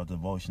title of the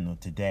devotional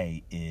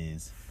today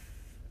is,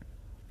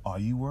 Are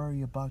you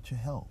worried about your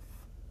health?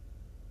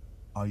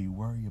 Are you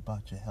worried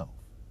about your health?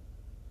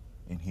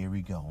 And here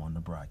we go on the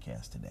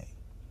broadcast today.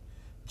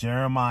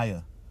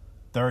 Jeremiah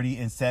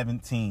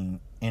 30:17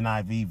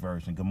 NIV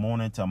version. Good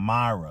morning to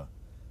Myra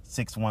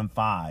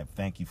 615.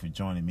 Thank you for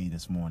joining me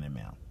this morning,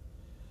 ma'am.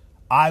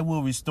 I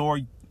will restore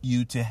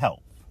you to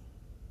health.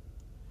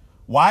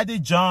 Why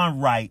did John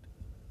write,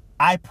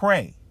 I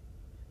pray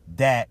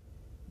that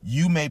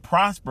you may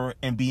prosper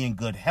and be in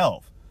good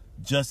health,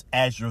 just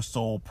as your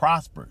soul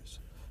prospers?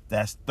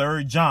 That's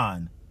 3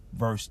 John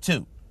verse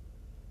 2,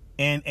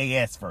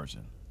 NAS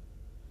version.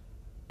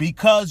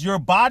 Because your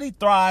body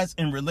thrives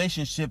in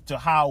relationship to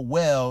how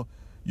well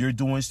you're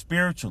doing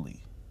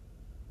spiritually.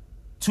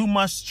 Too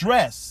much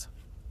stress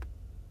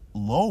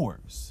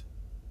lowers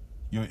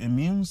your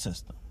immune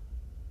system,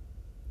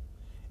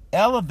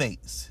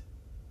 elevates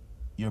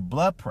your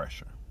blood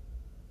pressure,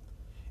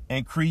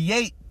 and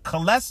create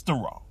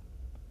cholesterol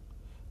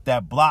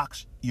that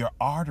blocks your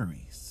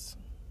arteries.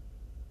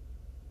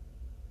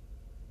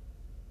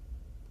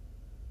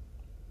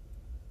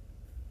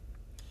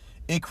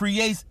 It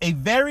creates a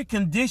very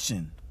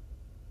condition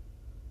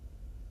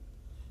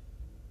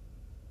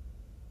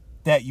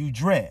that you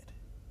dread.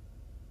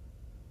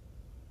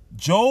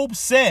 Job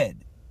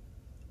said,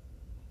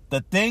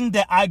 the thing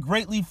that I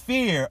greatly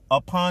fear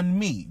upon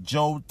me.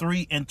 Job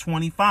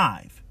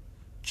 3:25.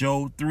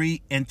 Job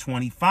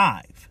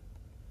 3:25.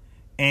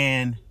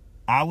 And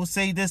I will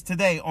say this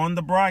today on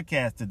the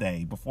broadcast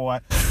today before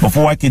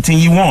I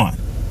continue on.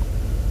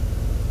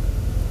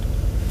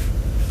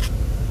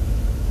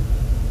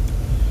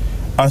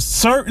 A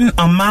certain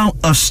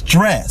amount of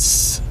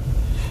stress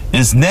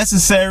is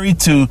necessary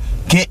to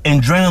get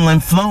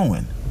adrenaline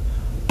flowing,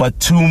 but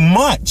too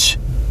much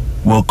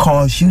will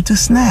cause you to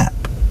snap.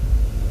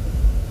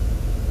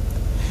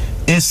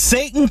 If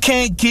Satan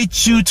can't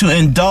get you to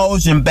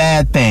indulge in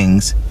bad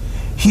things,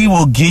 he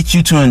will get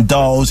you to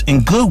indulge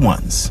in good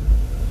ones.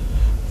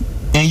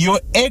 And your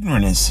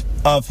ignorance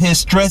of his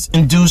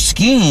stress-induced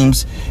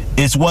schemes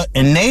is what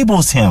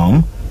enables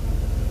him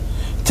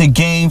to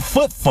gain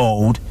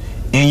foothold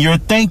in your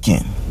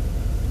thinking.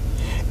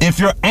 If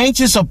you're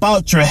anxious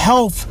about your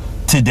health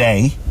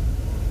today,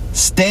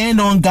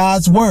 stand on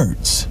God's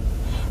words.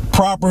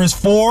 Proverbs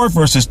 4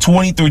 verses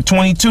 20 through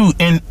 22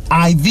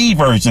 NIV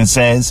version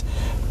says,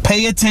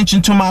 pay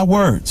attention to my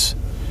words.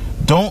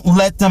 Don't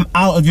let them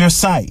out of your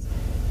sight.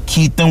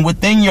 Keep them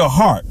within your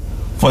heart,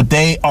 for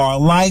they are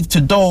life to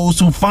those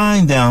who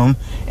find them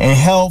and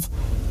health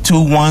to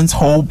one's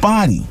whole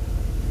body.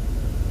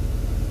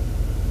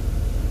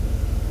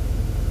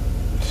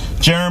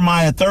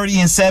 Jeremiah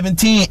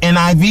 30:17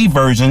 NIV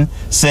version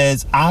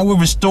says, I will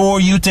restore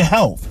you to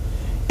health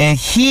and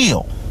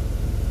heal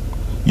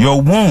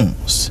your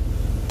wounds,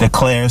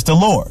 declares the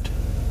Lord.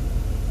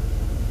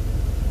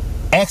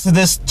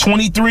 Exodus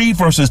 23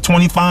 verses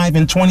 25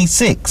 and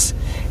 26.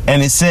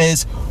 And it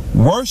says,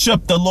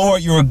 worship the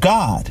Lord your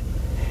God,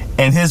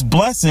 and his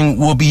blessing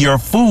will be your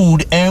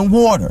food and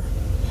water.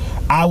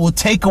 I will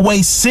take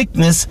away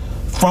sickness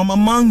from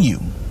among you,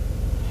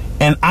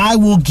 and I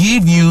will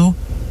give you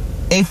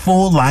a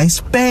full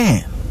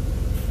lifespan.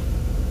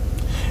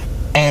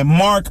 And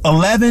Mark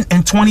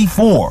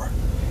 11:24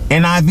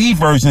 NIV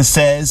version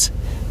says,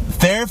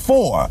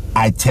 therefore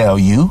I tell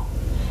you,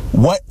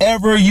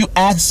 whatever you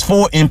ask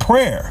for in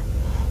prayer,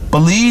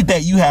 believe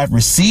that you have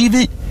received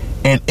it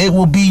and it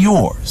will be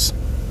yours.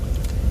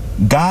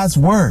 God's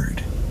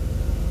word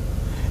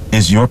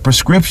is your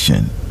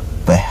prescription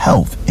for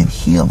health and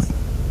healing.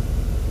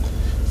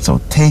 So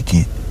take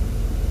it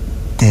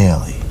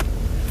daily.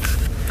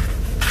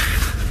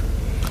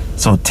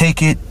 So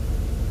take it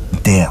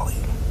daily.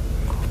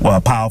 Well,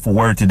 a powerful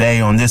word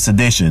today on this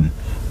edition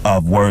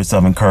of Words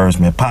of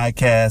Encouragement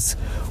podcast.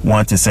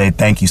 Want to say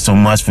thank you so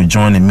much for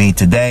joining me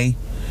today.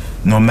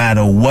 No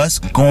matter what's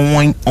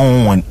going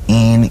on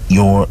in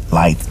your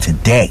life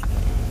today,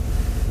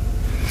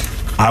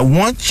 I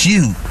want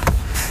you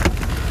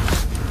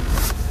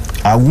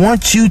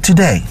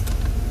today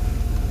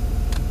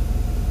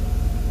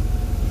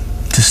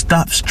to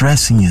stop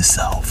stressing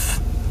yourself.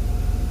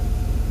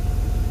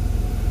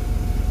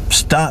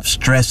 Stop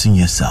stressing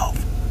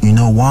yourself. You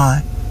know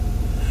why?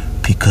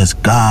 Because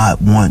God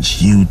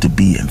wants you to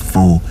be in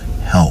full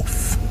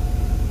health.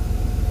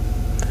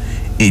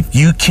 If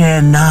you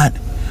cannot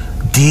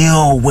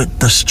deal with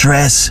the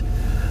stress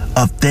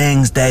of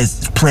things that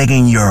is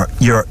plaguing your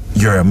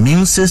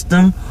immune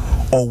system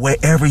or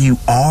wherever you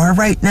are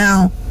right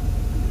now,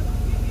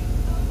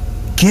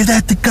 give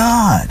that to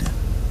God.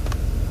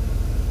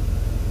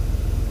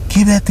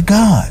 Give that to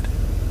God.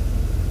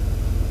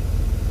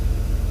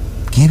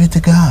 Give it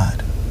to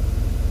God.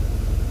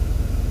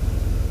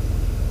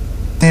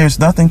 There's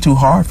nothing too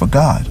hard for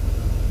God.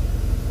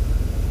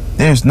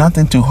 There's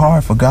nothing too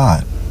hard for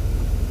God.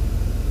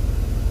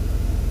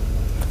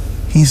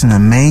 He's an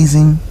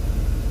amazing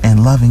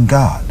and loving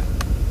God.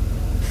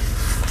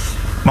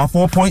 My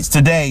 4 points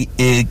today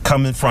is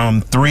coming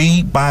from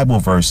 3 Bible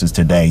verses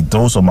today.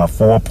 Those are my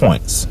 4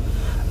 points.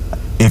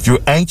 If you're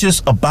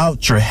anxious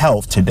about your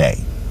health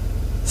today,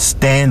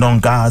 stand on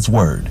God's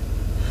word.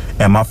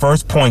 And my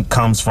first point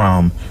comes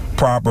from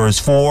Proverbs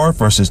 4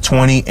 verses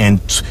 20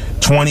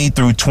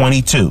 through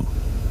 22.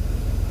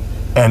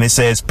 And it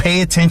says,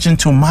 pay attention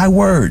to my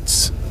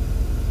words.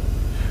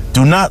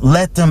 Do not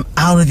let them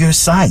out of your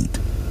sight.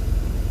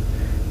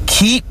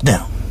 Keep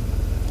them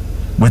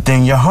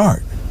within your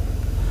heart,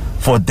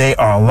 for they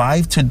are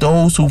life to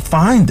those who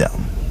find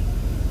them,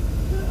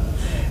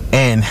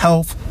 and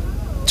health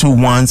to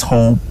one's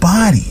whole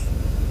body.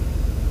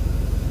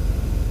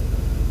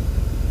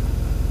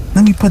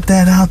 Let me put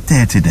that out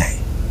there today.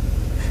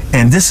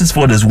 And this is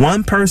for this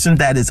one person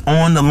that is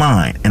on the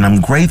line. And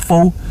I'm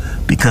grateful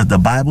because the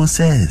Bible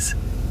says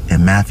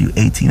in Matthew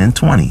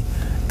 18:20,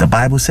 the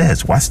Bible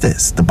says, watch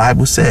this. The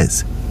Bible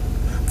says,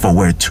 for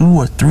where 2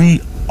 or 3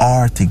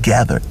 are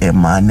together in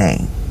my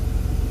name,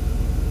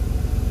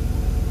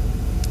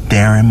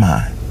 there am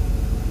I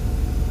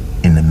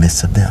in the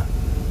midst of them.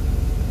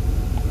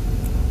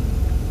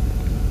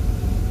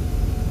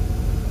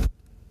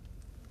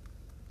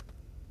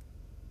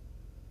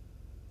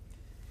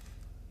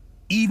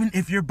 Even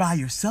if you're by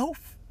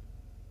yourself,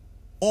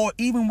 or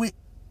even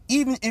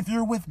if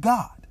you're with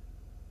God,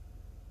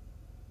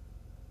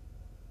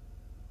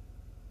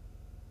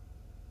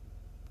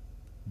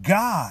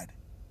 God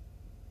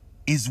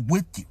is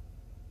with you.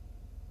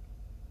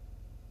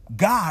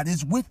 God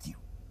is with you.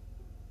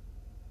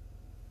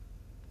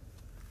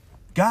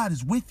 God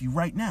is with you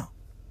right now.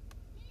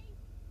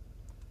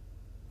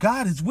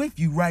 God is with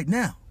you right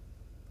now.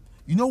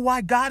 You know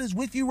why God is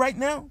with you right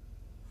now?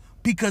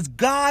 Because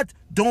God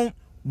don't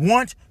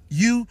want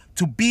you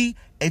to be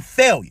a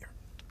failure.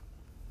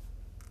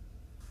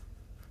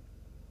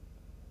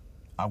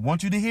 I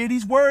want you to hear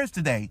these words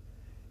today.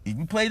 If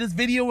you play this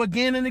video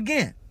again and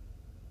again,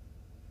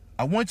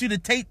 I want you to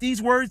take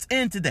these words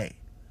in today.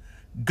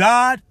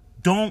 God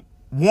don't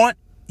want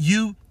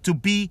you to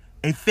be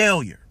a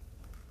failure.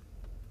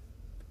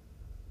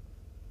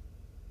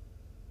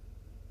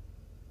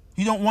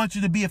 He don't want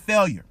you to be a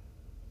failure.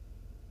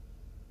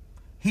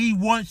 He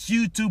wants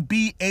you to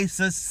be a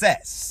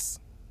success.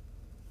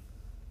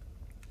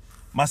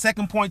 My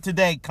second point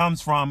today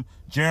comes from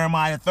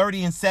Jeremiah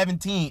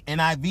 30:17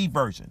 NIV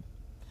version.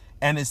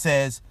 And it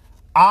says,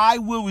 I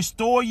will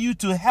restore you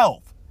to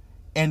health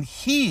and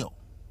heal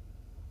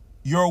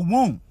your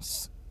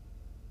wounds,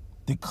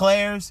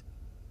 declares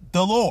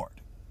the Lord.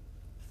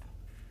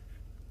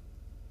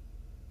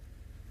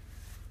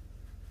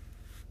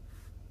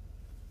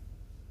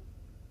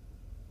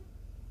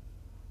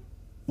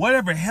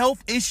 Whatever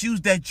health issues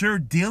that you're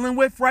dealing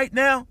with right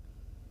now,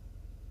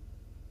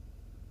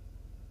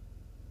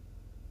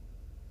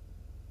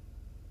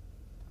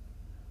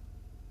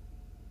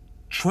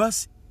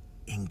 trust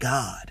in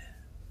God.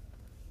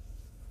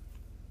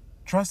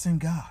 Trust in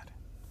God.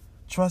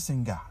 Trust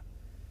in God.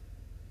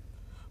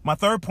 My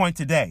third point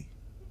today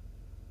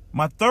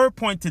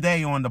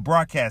on the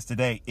broadcast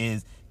today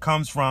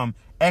comes from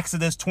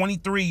Exodus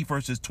 23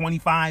 verses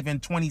 25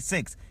 and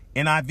 26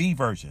 NIV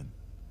version.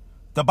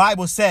 The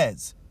Bible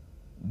says,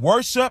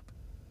 worship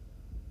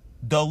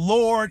the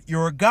Lord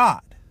your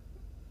God,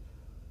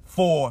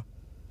 for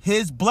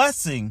his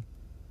blessing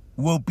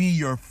will be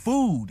your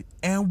food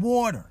and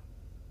water.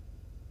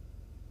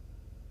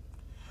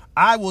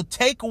 I will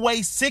take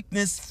away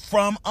sickness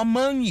from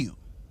among you,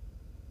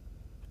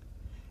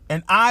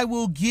 and I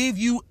will give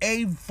you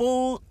a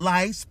full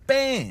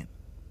lifespan.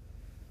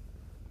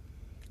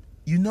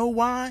 You know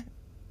why?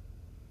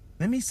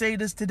 Let me say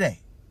this today.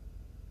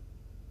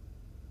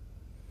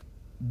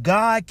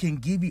 God can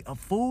give you a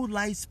full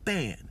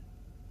lifespan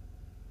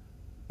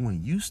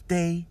when you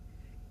stay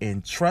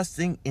and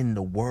trusting in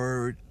the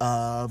word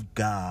of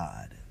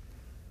God.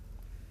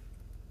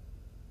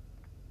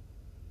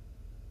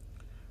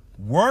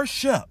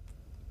 Worship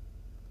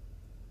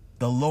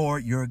the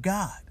Lord your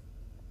God,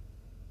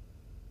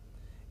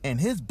 and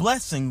his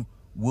blessing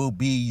will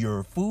be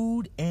your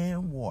food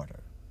and water.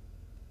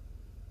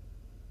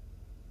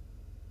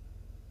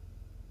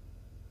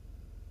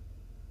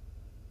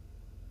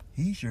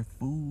 He's your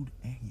food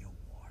and your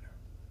water.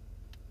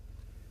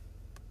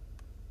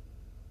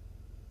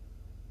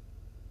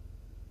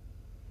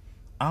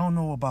 I don't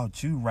know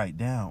about you right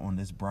now on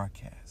this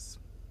broadcast,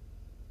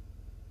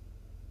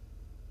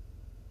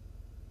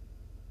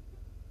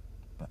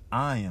 but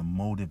I am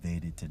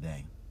motivated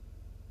today.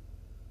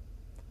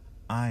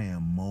 I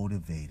am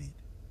motivated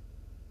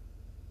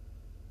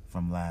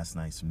from last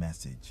night's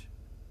message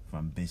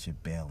from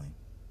Bishop Bailey.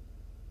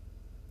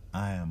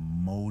 I am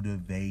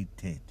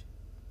motivated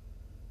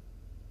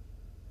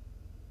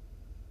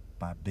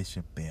by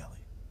Bishop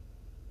Bailey.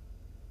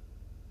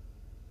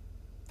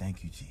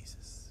 Thank you,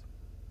 Jesus.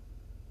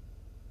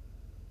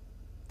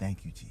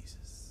 Thank you,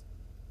 Jesus.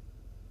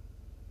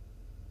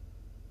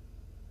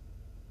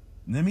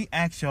 Let me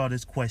ask y'all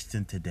this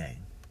question today.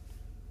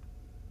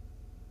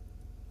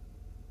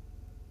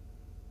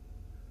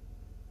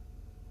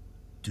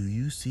 Do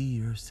you see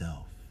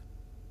yourself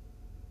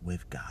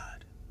with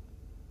God?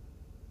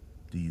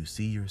 Do you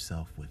see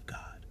yourself with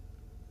God?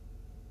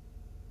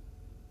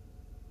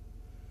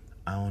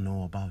 I don't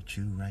know about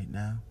you right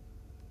now,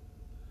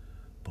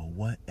 but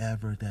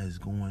whatever that is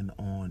going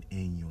on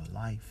in your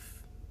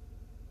life,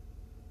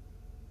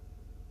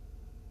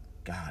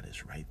 God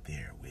is right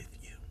there with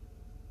you.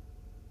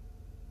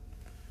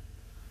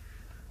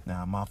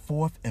 Now, my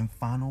fourth and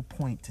final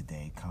point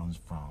today comes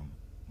from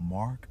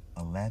Mark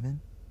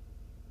 11,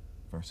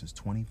 verses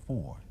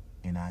 24,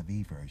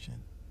 NIV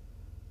version.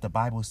 The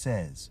Bible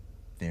says,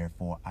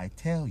 "Therefore I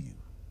tell you,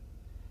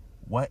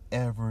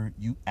 whatever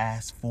you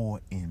ask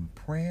for in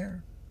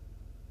prayer,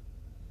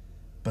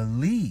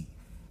 believe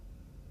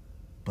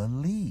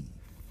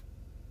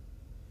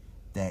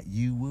that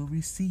you will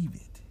receive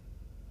it,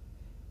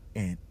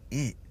 and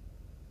it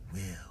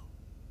will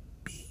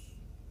be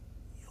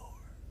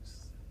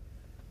yours."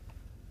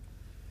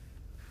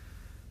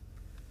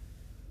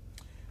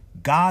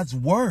 God's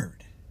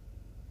word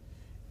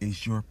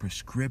is your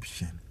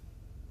prescription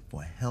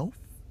for health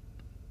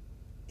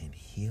and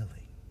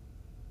healing.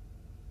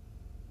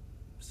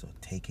 So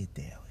take it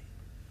daily.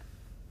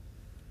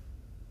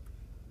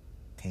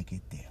 Take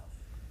it daily.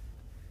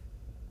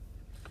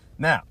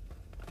 Now,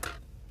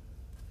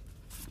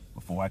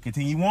 before I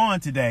continue on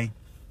today,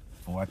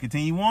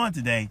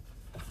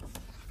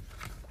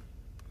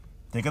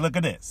 take a look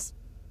at this.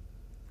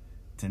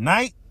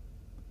 Tonight,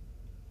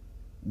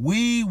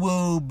 we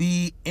will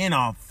be in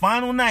our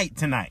final night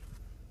tonight.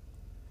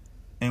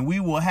 And we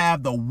will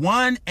have the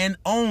one and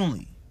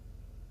only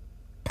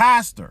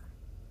Pastor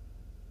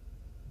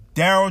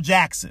Daryl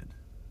Jackson,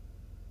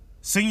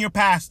 senior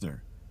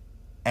pastor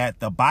at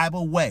the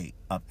Bible Way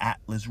of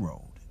Atlas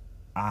Road.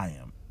 I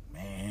am,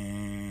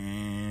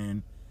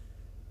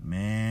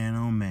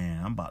 oh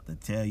man, I'm about to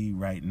tell you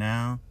right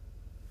now.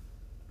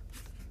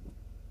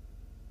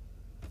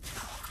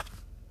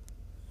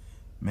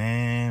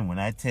 Man, when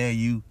I tell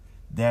you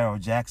Daryl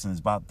Jackson is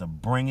about to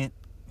bring it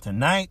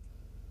tonight,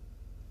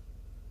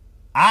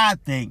 I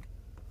think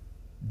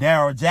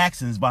Daryl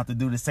Jackson is about to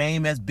do the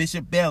same as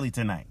Bishop Bailey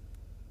tonight.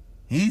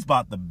 He's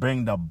about to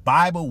bring the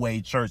Bible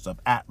Way Church of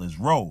Atlas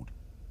Road.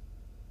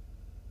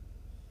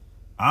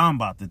 I'm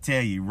about to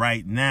tell you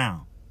right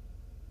now,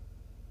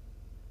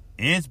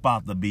 it's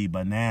about to be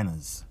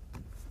bananas.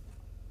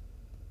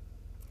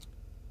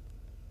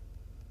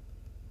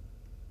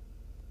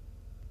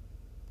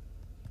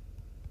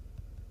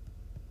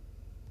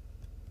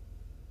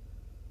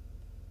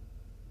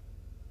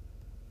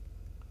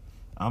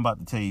 I'm about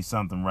to tell you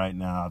something right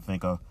now. I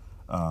think a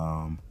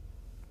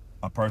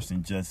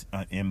person just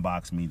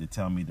inboxed me to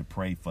tell me to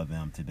pray for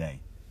them today.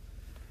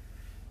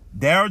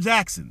 Daryl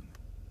Jackson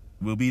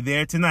will be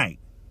there tonight,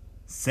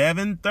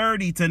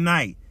 7:30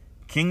 tonight.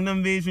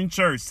 Kingdom Vision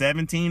Church,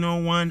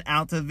 1701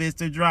 Alta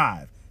Vista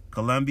Drive,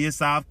 Columbia,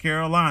 South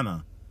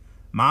Carolina.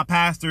 My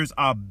pastors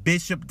are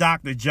Bishop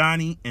Dr.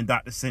 Johnny and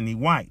Dr. Cindy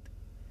White.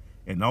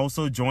 And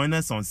also join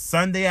us on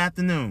Sunday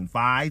afternoon,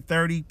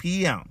 5:30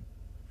 p.m.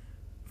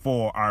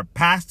 for our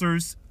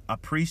pastors'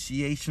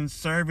 appreciation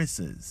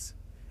services.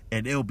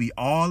 And it'll be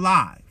all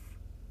live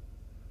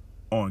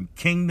on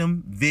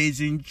Kingdom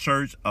Vision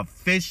Church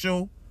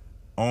Official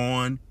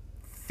on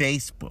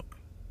Facebook.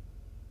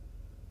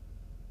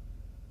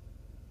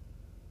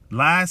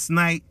 Last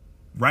night,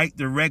 Right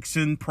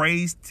Direction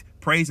praise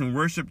and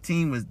worship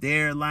team was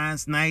there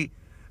last night.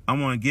 I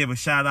want to give a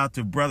shout out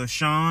to Brother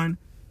Sean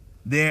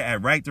there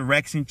at Right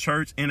Direction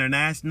Church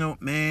International.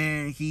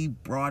 Man, he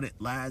brought it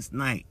last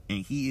night,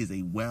 and he is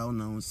a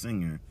well-known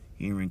singer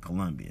here in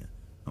Columbia.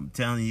 I'm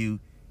telling you,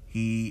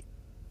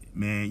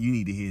 man, you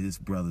need to hear this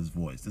brother's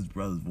voice. This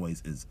brother's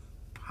voice is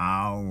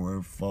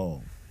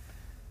powerful.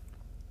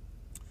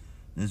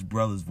 This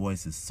brother's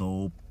voice is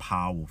so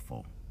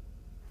powerful.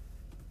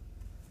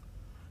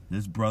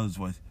 This brother's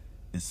voice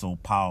is so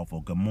powerful.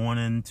 Good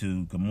morning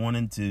to the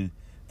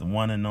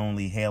one and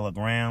only Hayla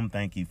Graham.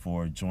 Thank you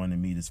for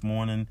joining me this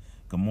morning.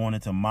 Good morning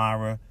to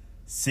Myra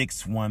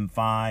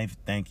 615.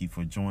 Thank you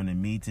for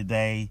joining me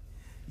today.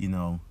 You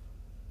know,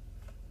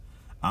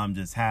 I'm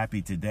just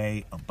happy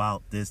today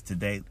about this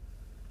today.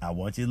 I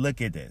want you to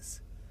look at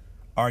this.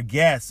 Our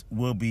guest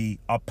will be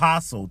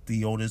Apostle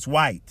Theodis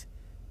White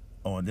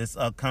on this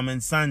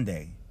upcoming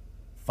Sunday,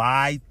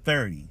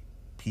 5:30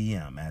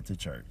 p.m. at the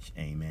church.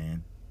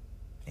 Amen.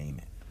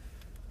 Amen.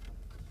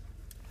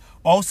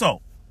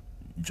 Also,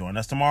 join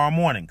us tomorrow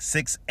morning,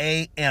 6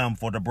 a.m.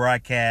 for the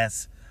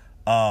broadcast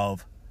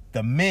of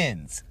the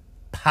Men's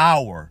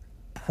Power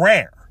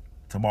Prayer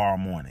tomorrow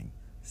morning,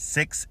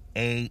 6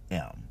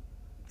 a.m.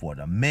 for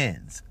the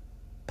Men's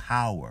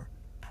Power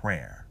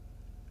Prayer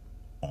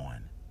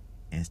on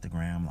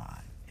Instagram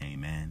Live.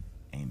 Amen.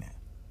 Amen.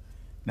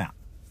 Now,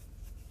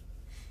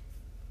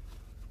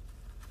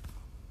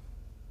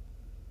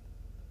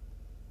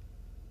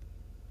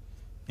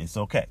 it's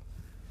okay.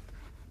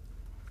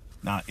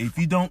 Now, if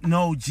you don't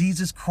know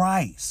Jesus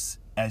Christ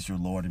as your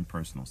Lord and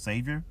personal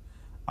Savior,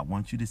 I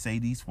want you to say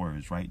these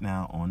words right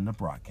now on the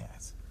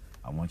broadcast.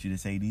 I want you to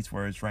say these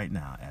words right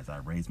now as I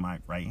raise my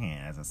right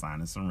hand as a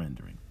sign of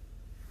surrendering.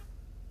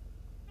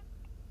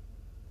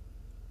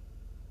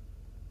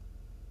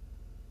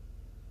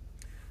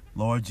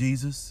 Lord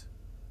Jesus,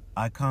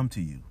 I come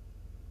to you,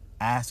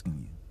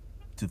 asking you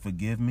to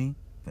forgive me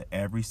for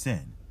every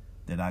sin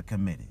that I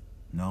committed,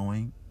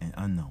 knowing and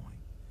unknowing.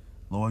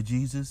 Lord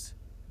Jesus,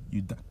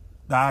 you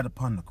died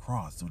upon the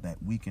cross so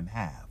that we can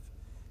have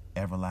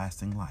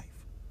everlasting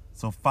life.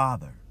 So,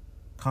 Father,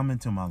 come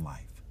into my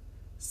life.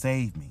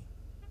 Save me,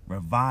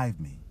 revive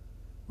me,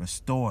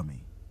 restore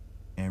me,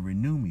 and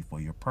renew me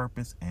for your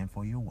purpose and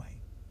for your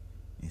way.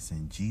 It's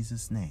in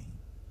Jesus' name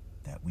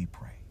that we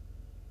pray.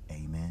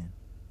 Amen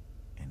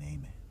and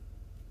amen.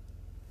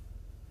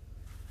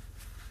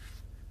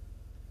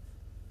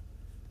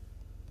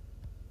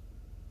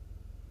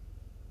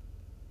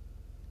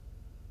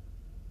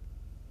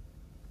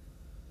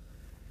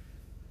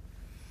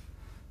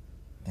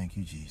 Thank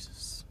you,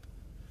 Jesus.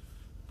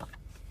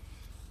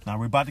 Now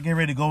we're about to get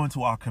ready to go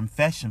into our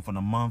confession for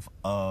the month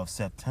of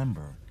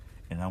September.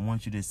 And I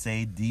want you to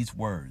say these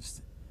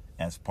words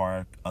as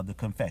part of the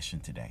confession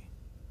today.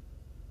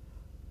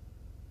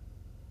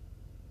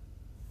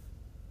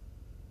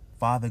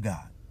 Father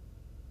God,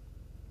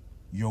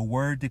 your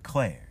word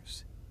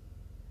declares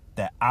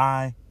that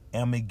I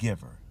am a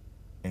giver,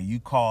 and you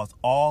cause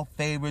all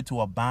favor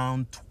to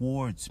abound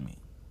towards me.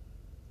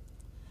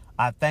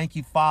 I thank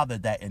you, Father,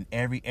 that in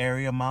every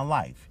area of my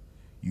life,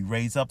 you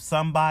raise up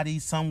somebody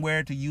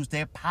somewhere to use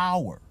their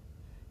power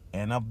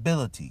and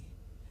ability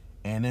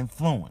and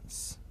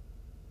influence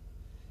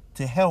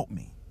to help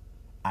me.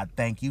 I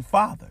thank you,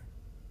 Father.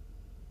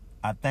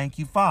 I thank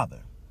you,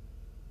 Father.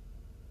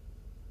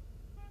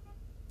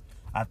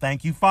 I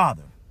thank you,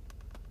 Father,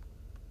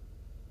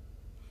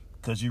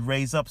 because you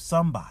raise up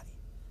somebody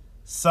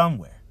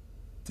somewhere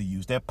to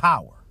use their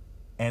power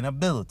and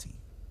ability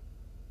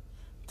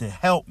to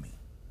help me.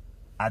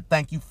 I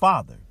thank you,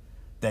 Father,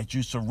 that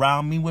you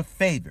surround me with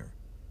favor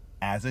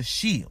as a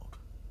shield,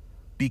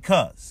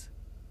 because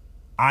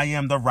I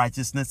am the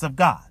righteousness of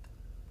God.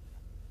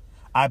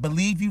 I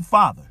believe you,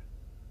 Father.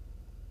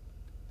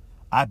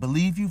 I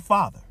believe you,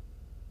 Father,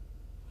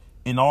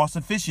 in all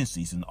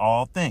sufficiencies in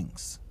all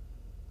things,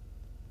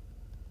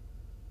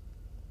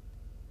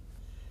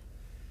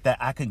 that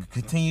I can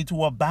continue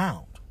to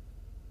abound,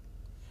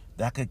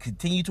 that I can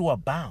continue to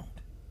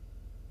abound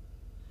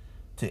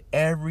to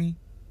every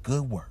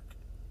good work.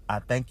 I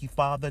thank you,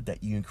 Father,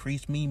 that you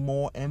increase me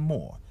more and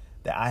more,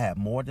 that I have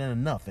more than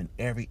enough in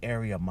every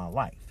area of my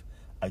life.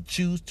 I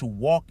choose to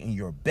walk in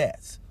your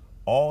best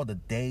all the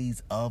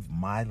days of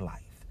my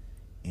life.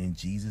 In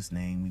Jesus'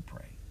 name we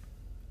pray.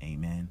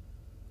 Amen.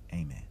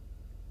 Amen.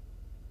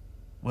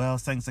 Well,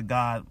 thanks to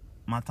God,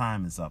 my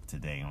time is up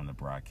today on the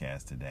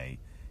broadcast today.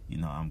 You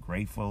know, I'm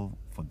grateful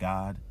for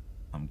God.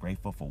 I'm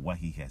grateful for what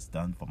he has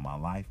done for my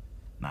life.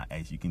 Now,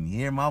 as you can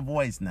hear my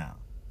voice now,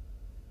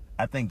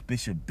 I think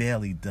Bishop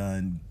Bailey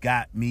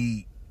got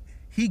me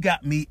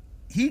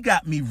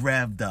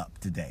revved up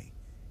today.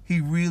 He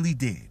really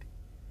did.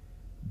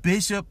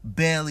 Bishop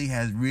Bailey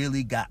has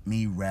really got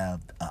me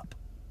revved up.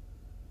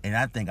 And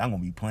I think I'm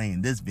going to be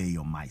playing this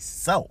video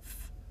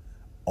myself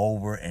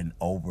over and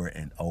over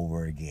and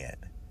over again.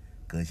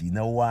 Because you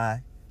know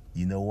why?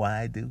 You know why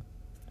I do?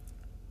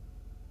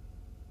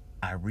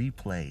 I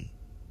replay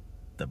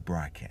the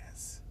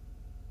broadcast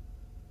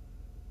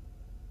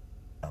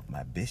of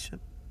my bishop.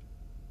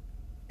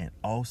 And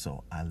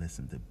also, I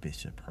listen to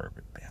Bishop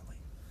Herbert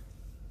Bailey.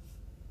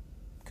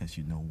 Because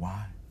you know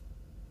why?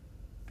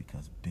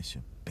 Because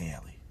Bishop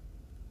Bailey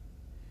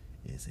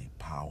is a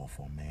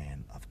powerful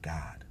man of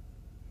God.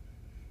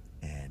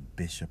 And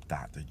Bishop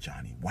Dr.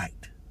 Johnny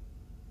White,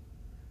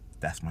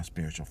 that's my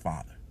spiritual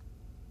father.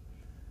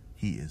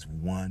 He is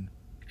one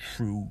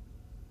true,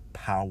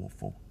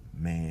 powerful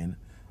man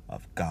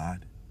of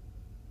God.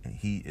 And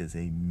he is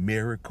a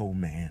miracle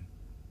man.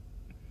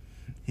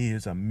 He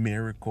is a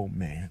miracle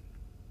man.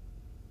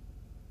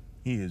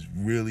 He is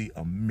really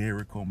a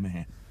miracle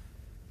man.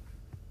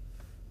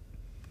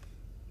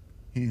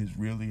 He is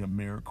really a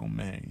miracle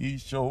man. He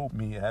showed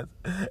me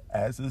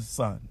as his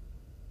son.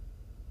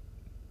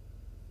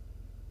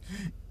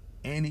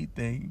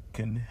 Anything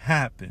can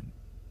happen.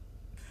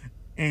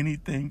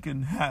 Anything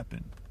can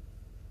happen.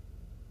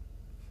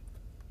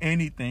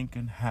 Anything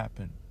can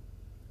happen.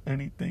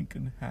 Anything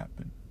can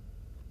happen.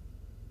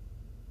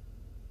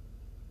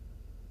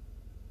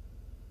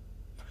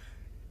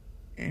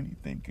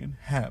 Anything can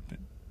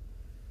happen.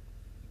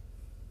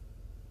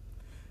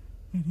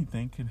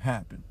 Anything can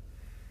happen.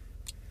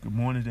 Good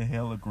morning to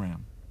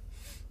Hologram.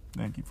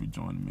 Thank you for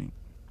joining me.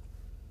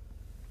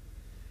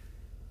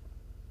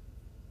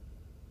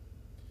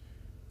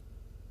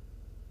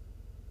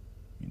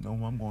 You know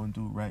what I'm going to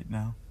do right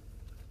now?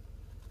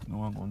 You know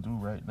what I'm going to do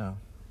right now?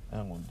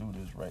 I'm going to do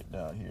this right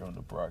now here on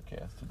the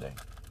broadcast today.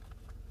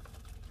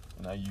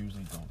 And I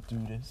usually don't do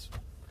this.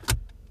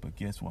 But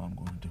guess what I'm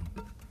going to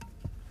do?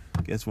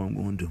 Guess what I'm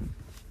going to do?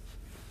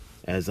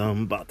 As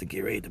I'm about to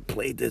get ready to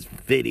play this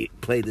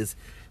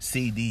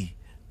CD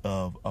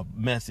of a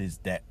message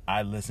that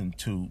I listen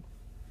to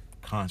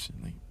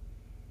constantly.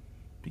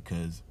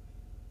 Because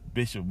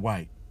Bishop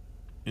White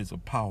is a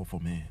powerful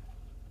man.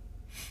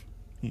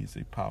 He is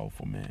a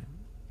powerful man.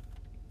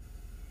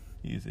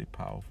 He is a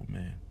powerful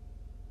man.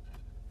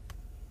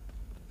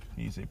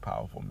 He is a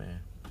powerful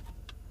man.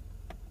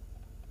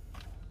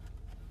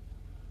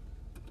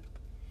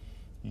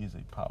 He is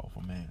a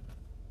powerful man.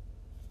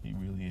 He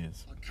really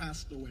is. A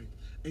castaway.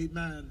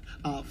 Amen.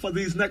 For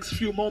these next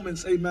few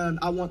moments, amen,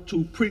 I want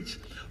to preach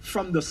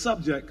from the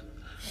subject,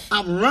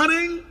 I'm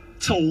running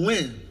to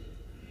win.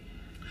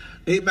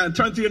 Amen.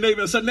 Turn to your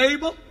neighbor and say,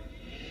 neighbor,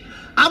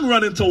 I'm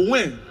running to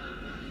win.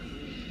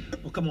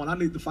 Oh, come on, I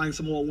need to find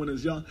some more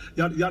winners. Y'all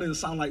didn't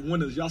sound like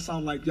winners. Y'all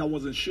sound like y'all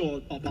wasn't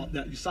sure about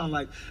that. You sound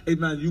like,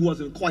 amen, you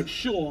wasn't quite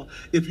sure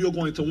if you're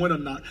going to win or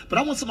not. But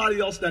I want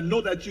somebody else that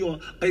know that you're,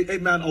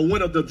 amen, a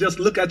winner to just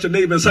look at your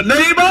neighbor and say,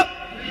 neighbor,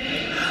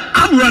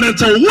 I'm running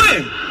to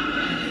win.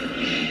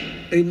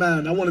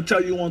 Amen. I want to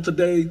tell you on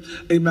today,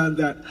 amen,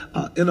 that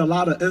in a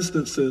lot of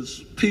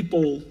instances,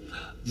 people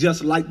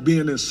just like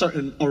being in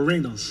certain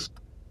arenas.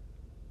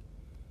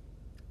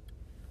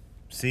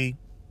 See,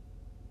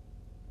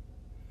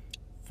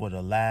 for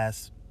the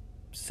last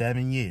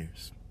 7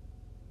 years,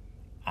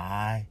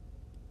 I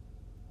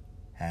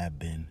have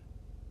been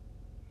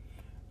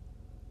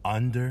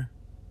under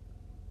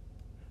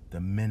the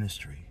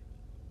ministry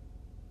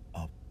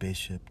of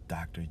Bishop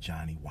Dr.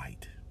 Johnny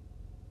White.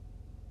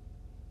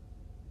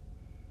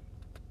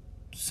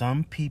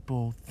 Some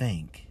people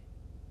think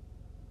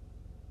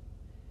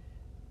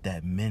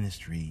that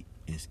ministry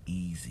is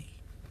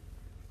easy.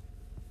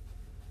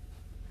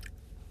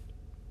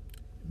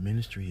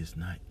 Ministry is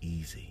not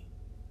easy.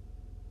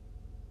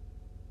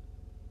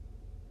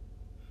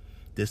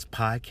 This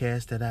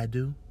podcast that I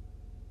do,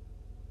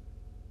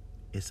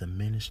 it's a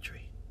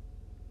ministry.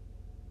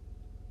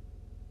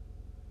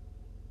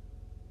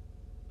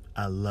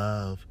 I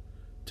love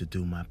to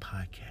do my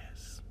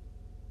podcast.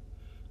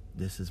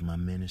 This is my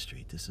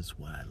ministry. This is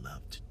what I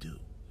love to do.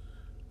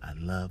 I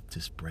love to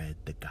spread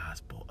the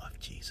gospel of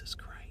Jesus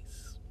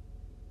Christ.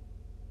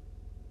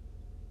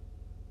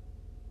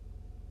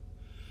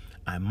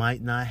 I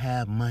might not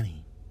have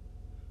money.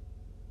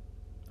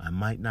 I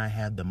might not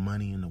have the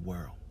money in the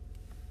world.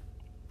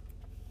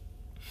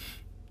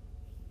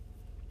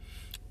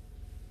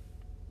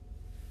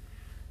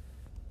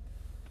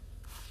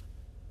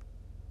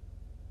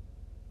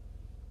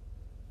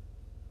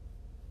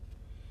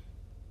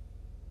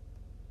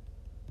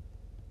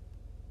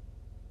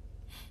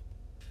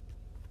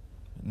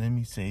 Let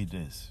me say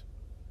this.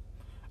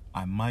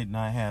 I might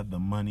not have the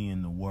money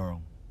in the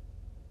world,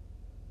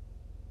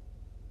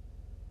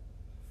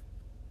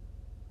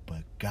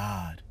 but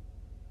God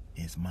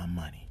is my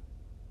money.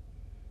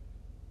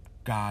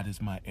 God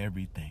is my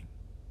everything.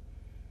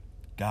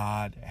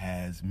 God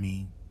has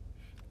me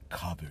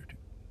covered.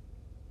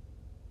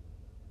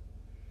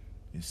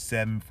 It's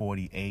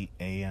 7:48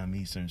 a.m.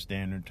 Eastern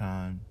Standard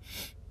Time.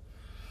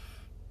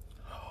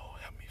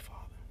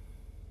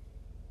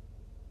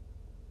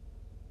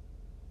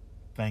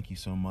 Thank you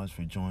so much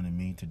for joining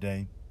me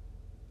today.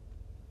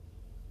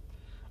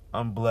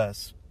 I'm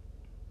blessed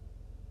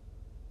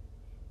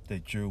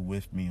that you're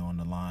with me on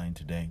the line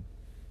today.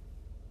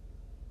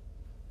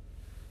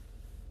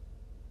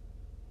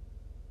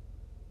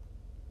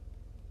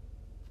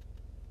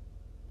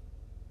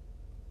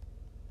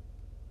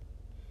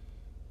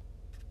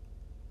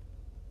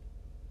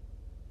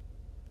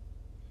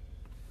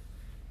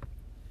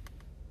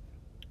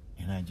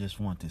 And I just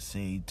want to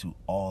say to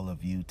all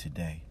of you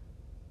today,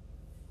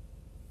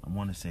 I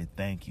want to say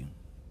thank you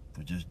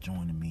for just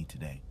joining me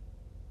today.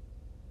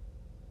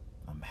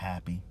 I'm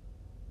happy.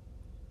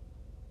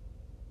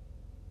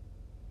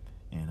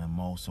 And I'm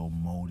also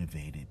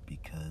motivated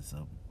because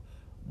of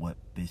what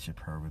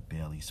Bishop Herbert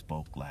Bailey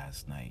spoke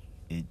last night.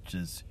 It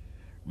just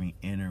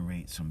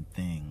reiterates some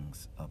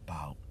things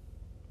about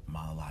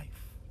my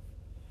life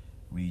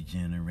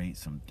regenerate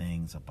some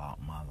things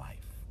about my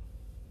life.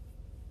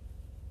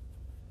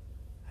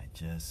 I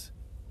just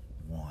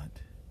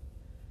want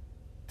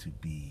to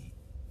be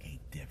a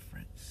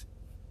difference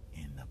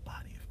in the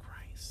body of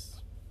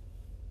Christ.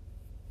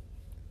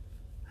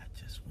 I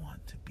just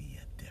want to be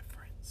a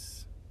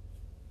difference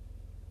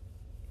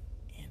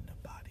in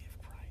the body of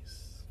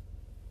Christ.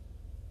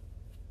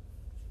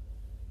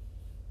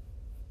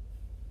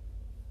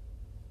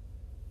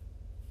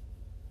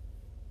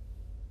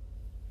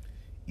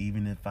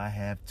 Even if I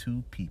have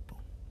 2 people,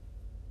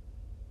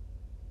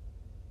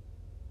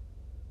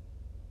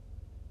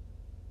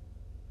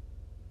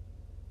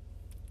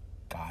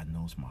 God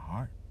knows my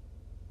heart.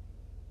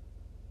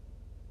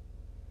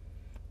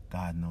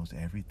 God knows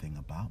everything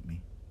about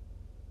me.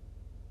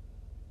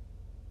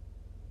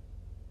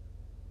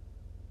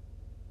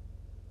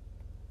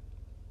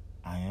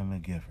 I am a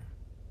giver.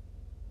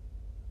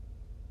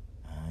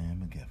 I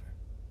am a giver.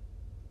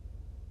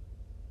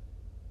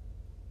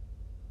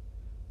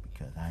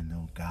 Because I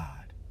know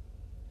God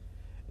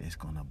is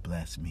going to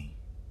bless me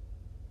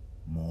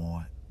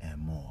more and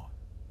more.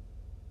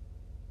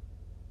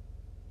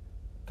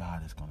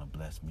 God is going to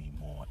bless me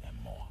more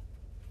and more.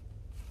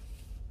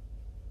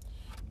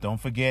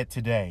 Don't forget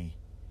today.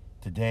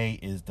 Today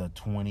is the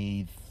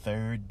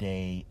 23rd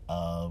day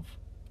of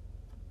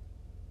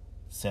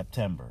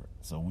September.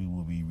 So we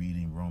will be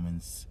reading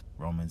Romans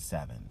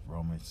 7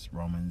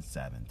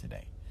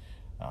 today.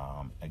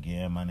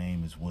 Again, my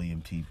name is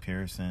William T.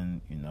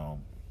 Pearson.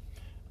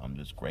 I'm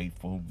just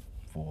grateful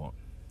for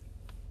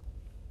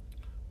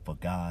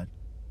God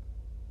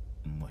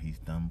and what He's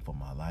done for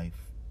my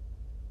life.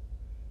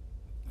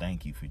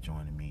 Thank you for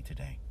joining me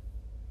today.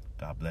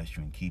 God bless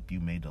you and keep you.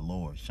 May the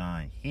Lord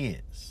shine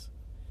His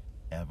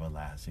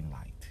everlasting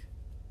light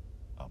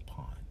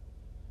upon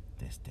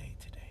this day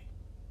today.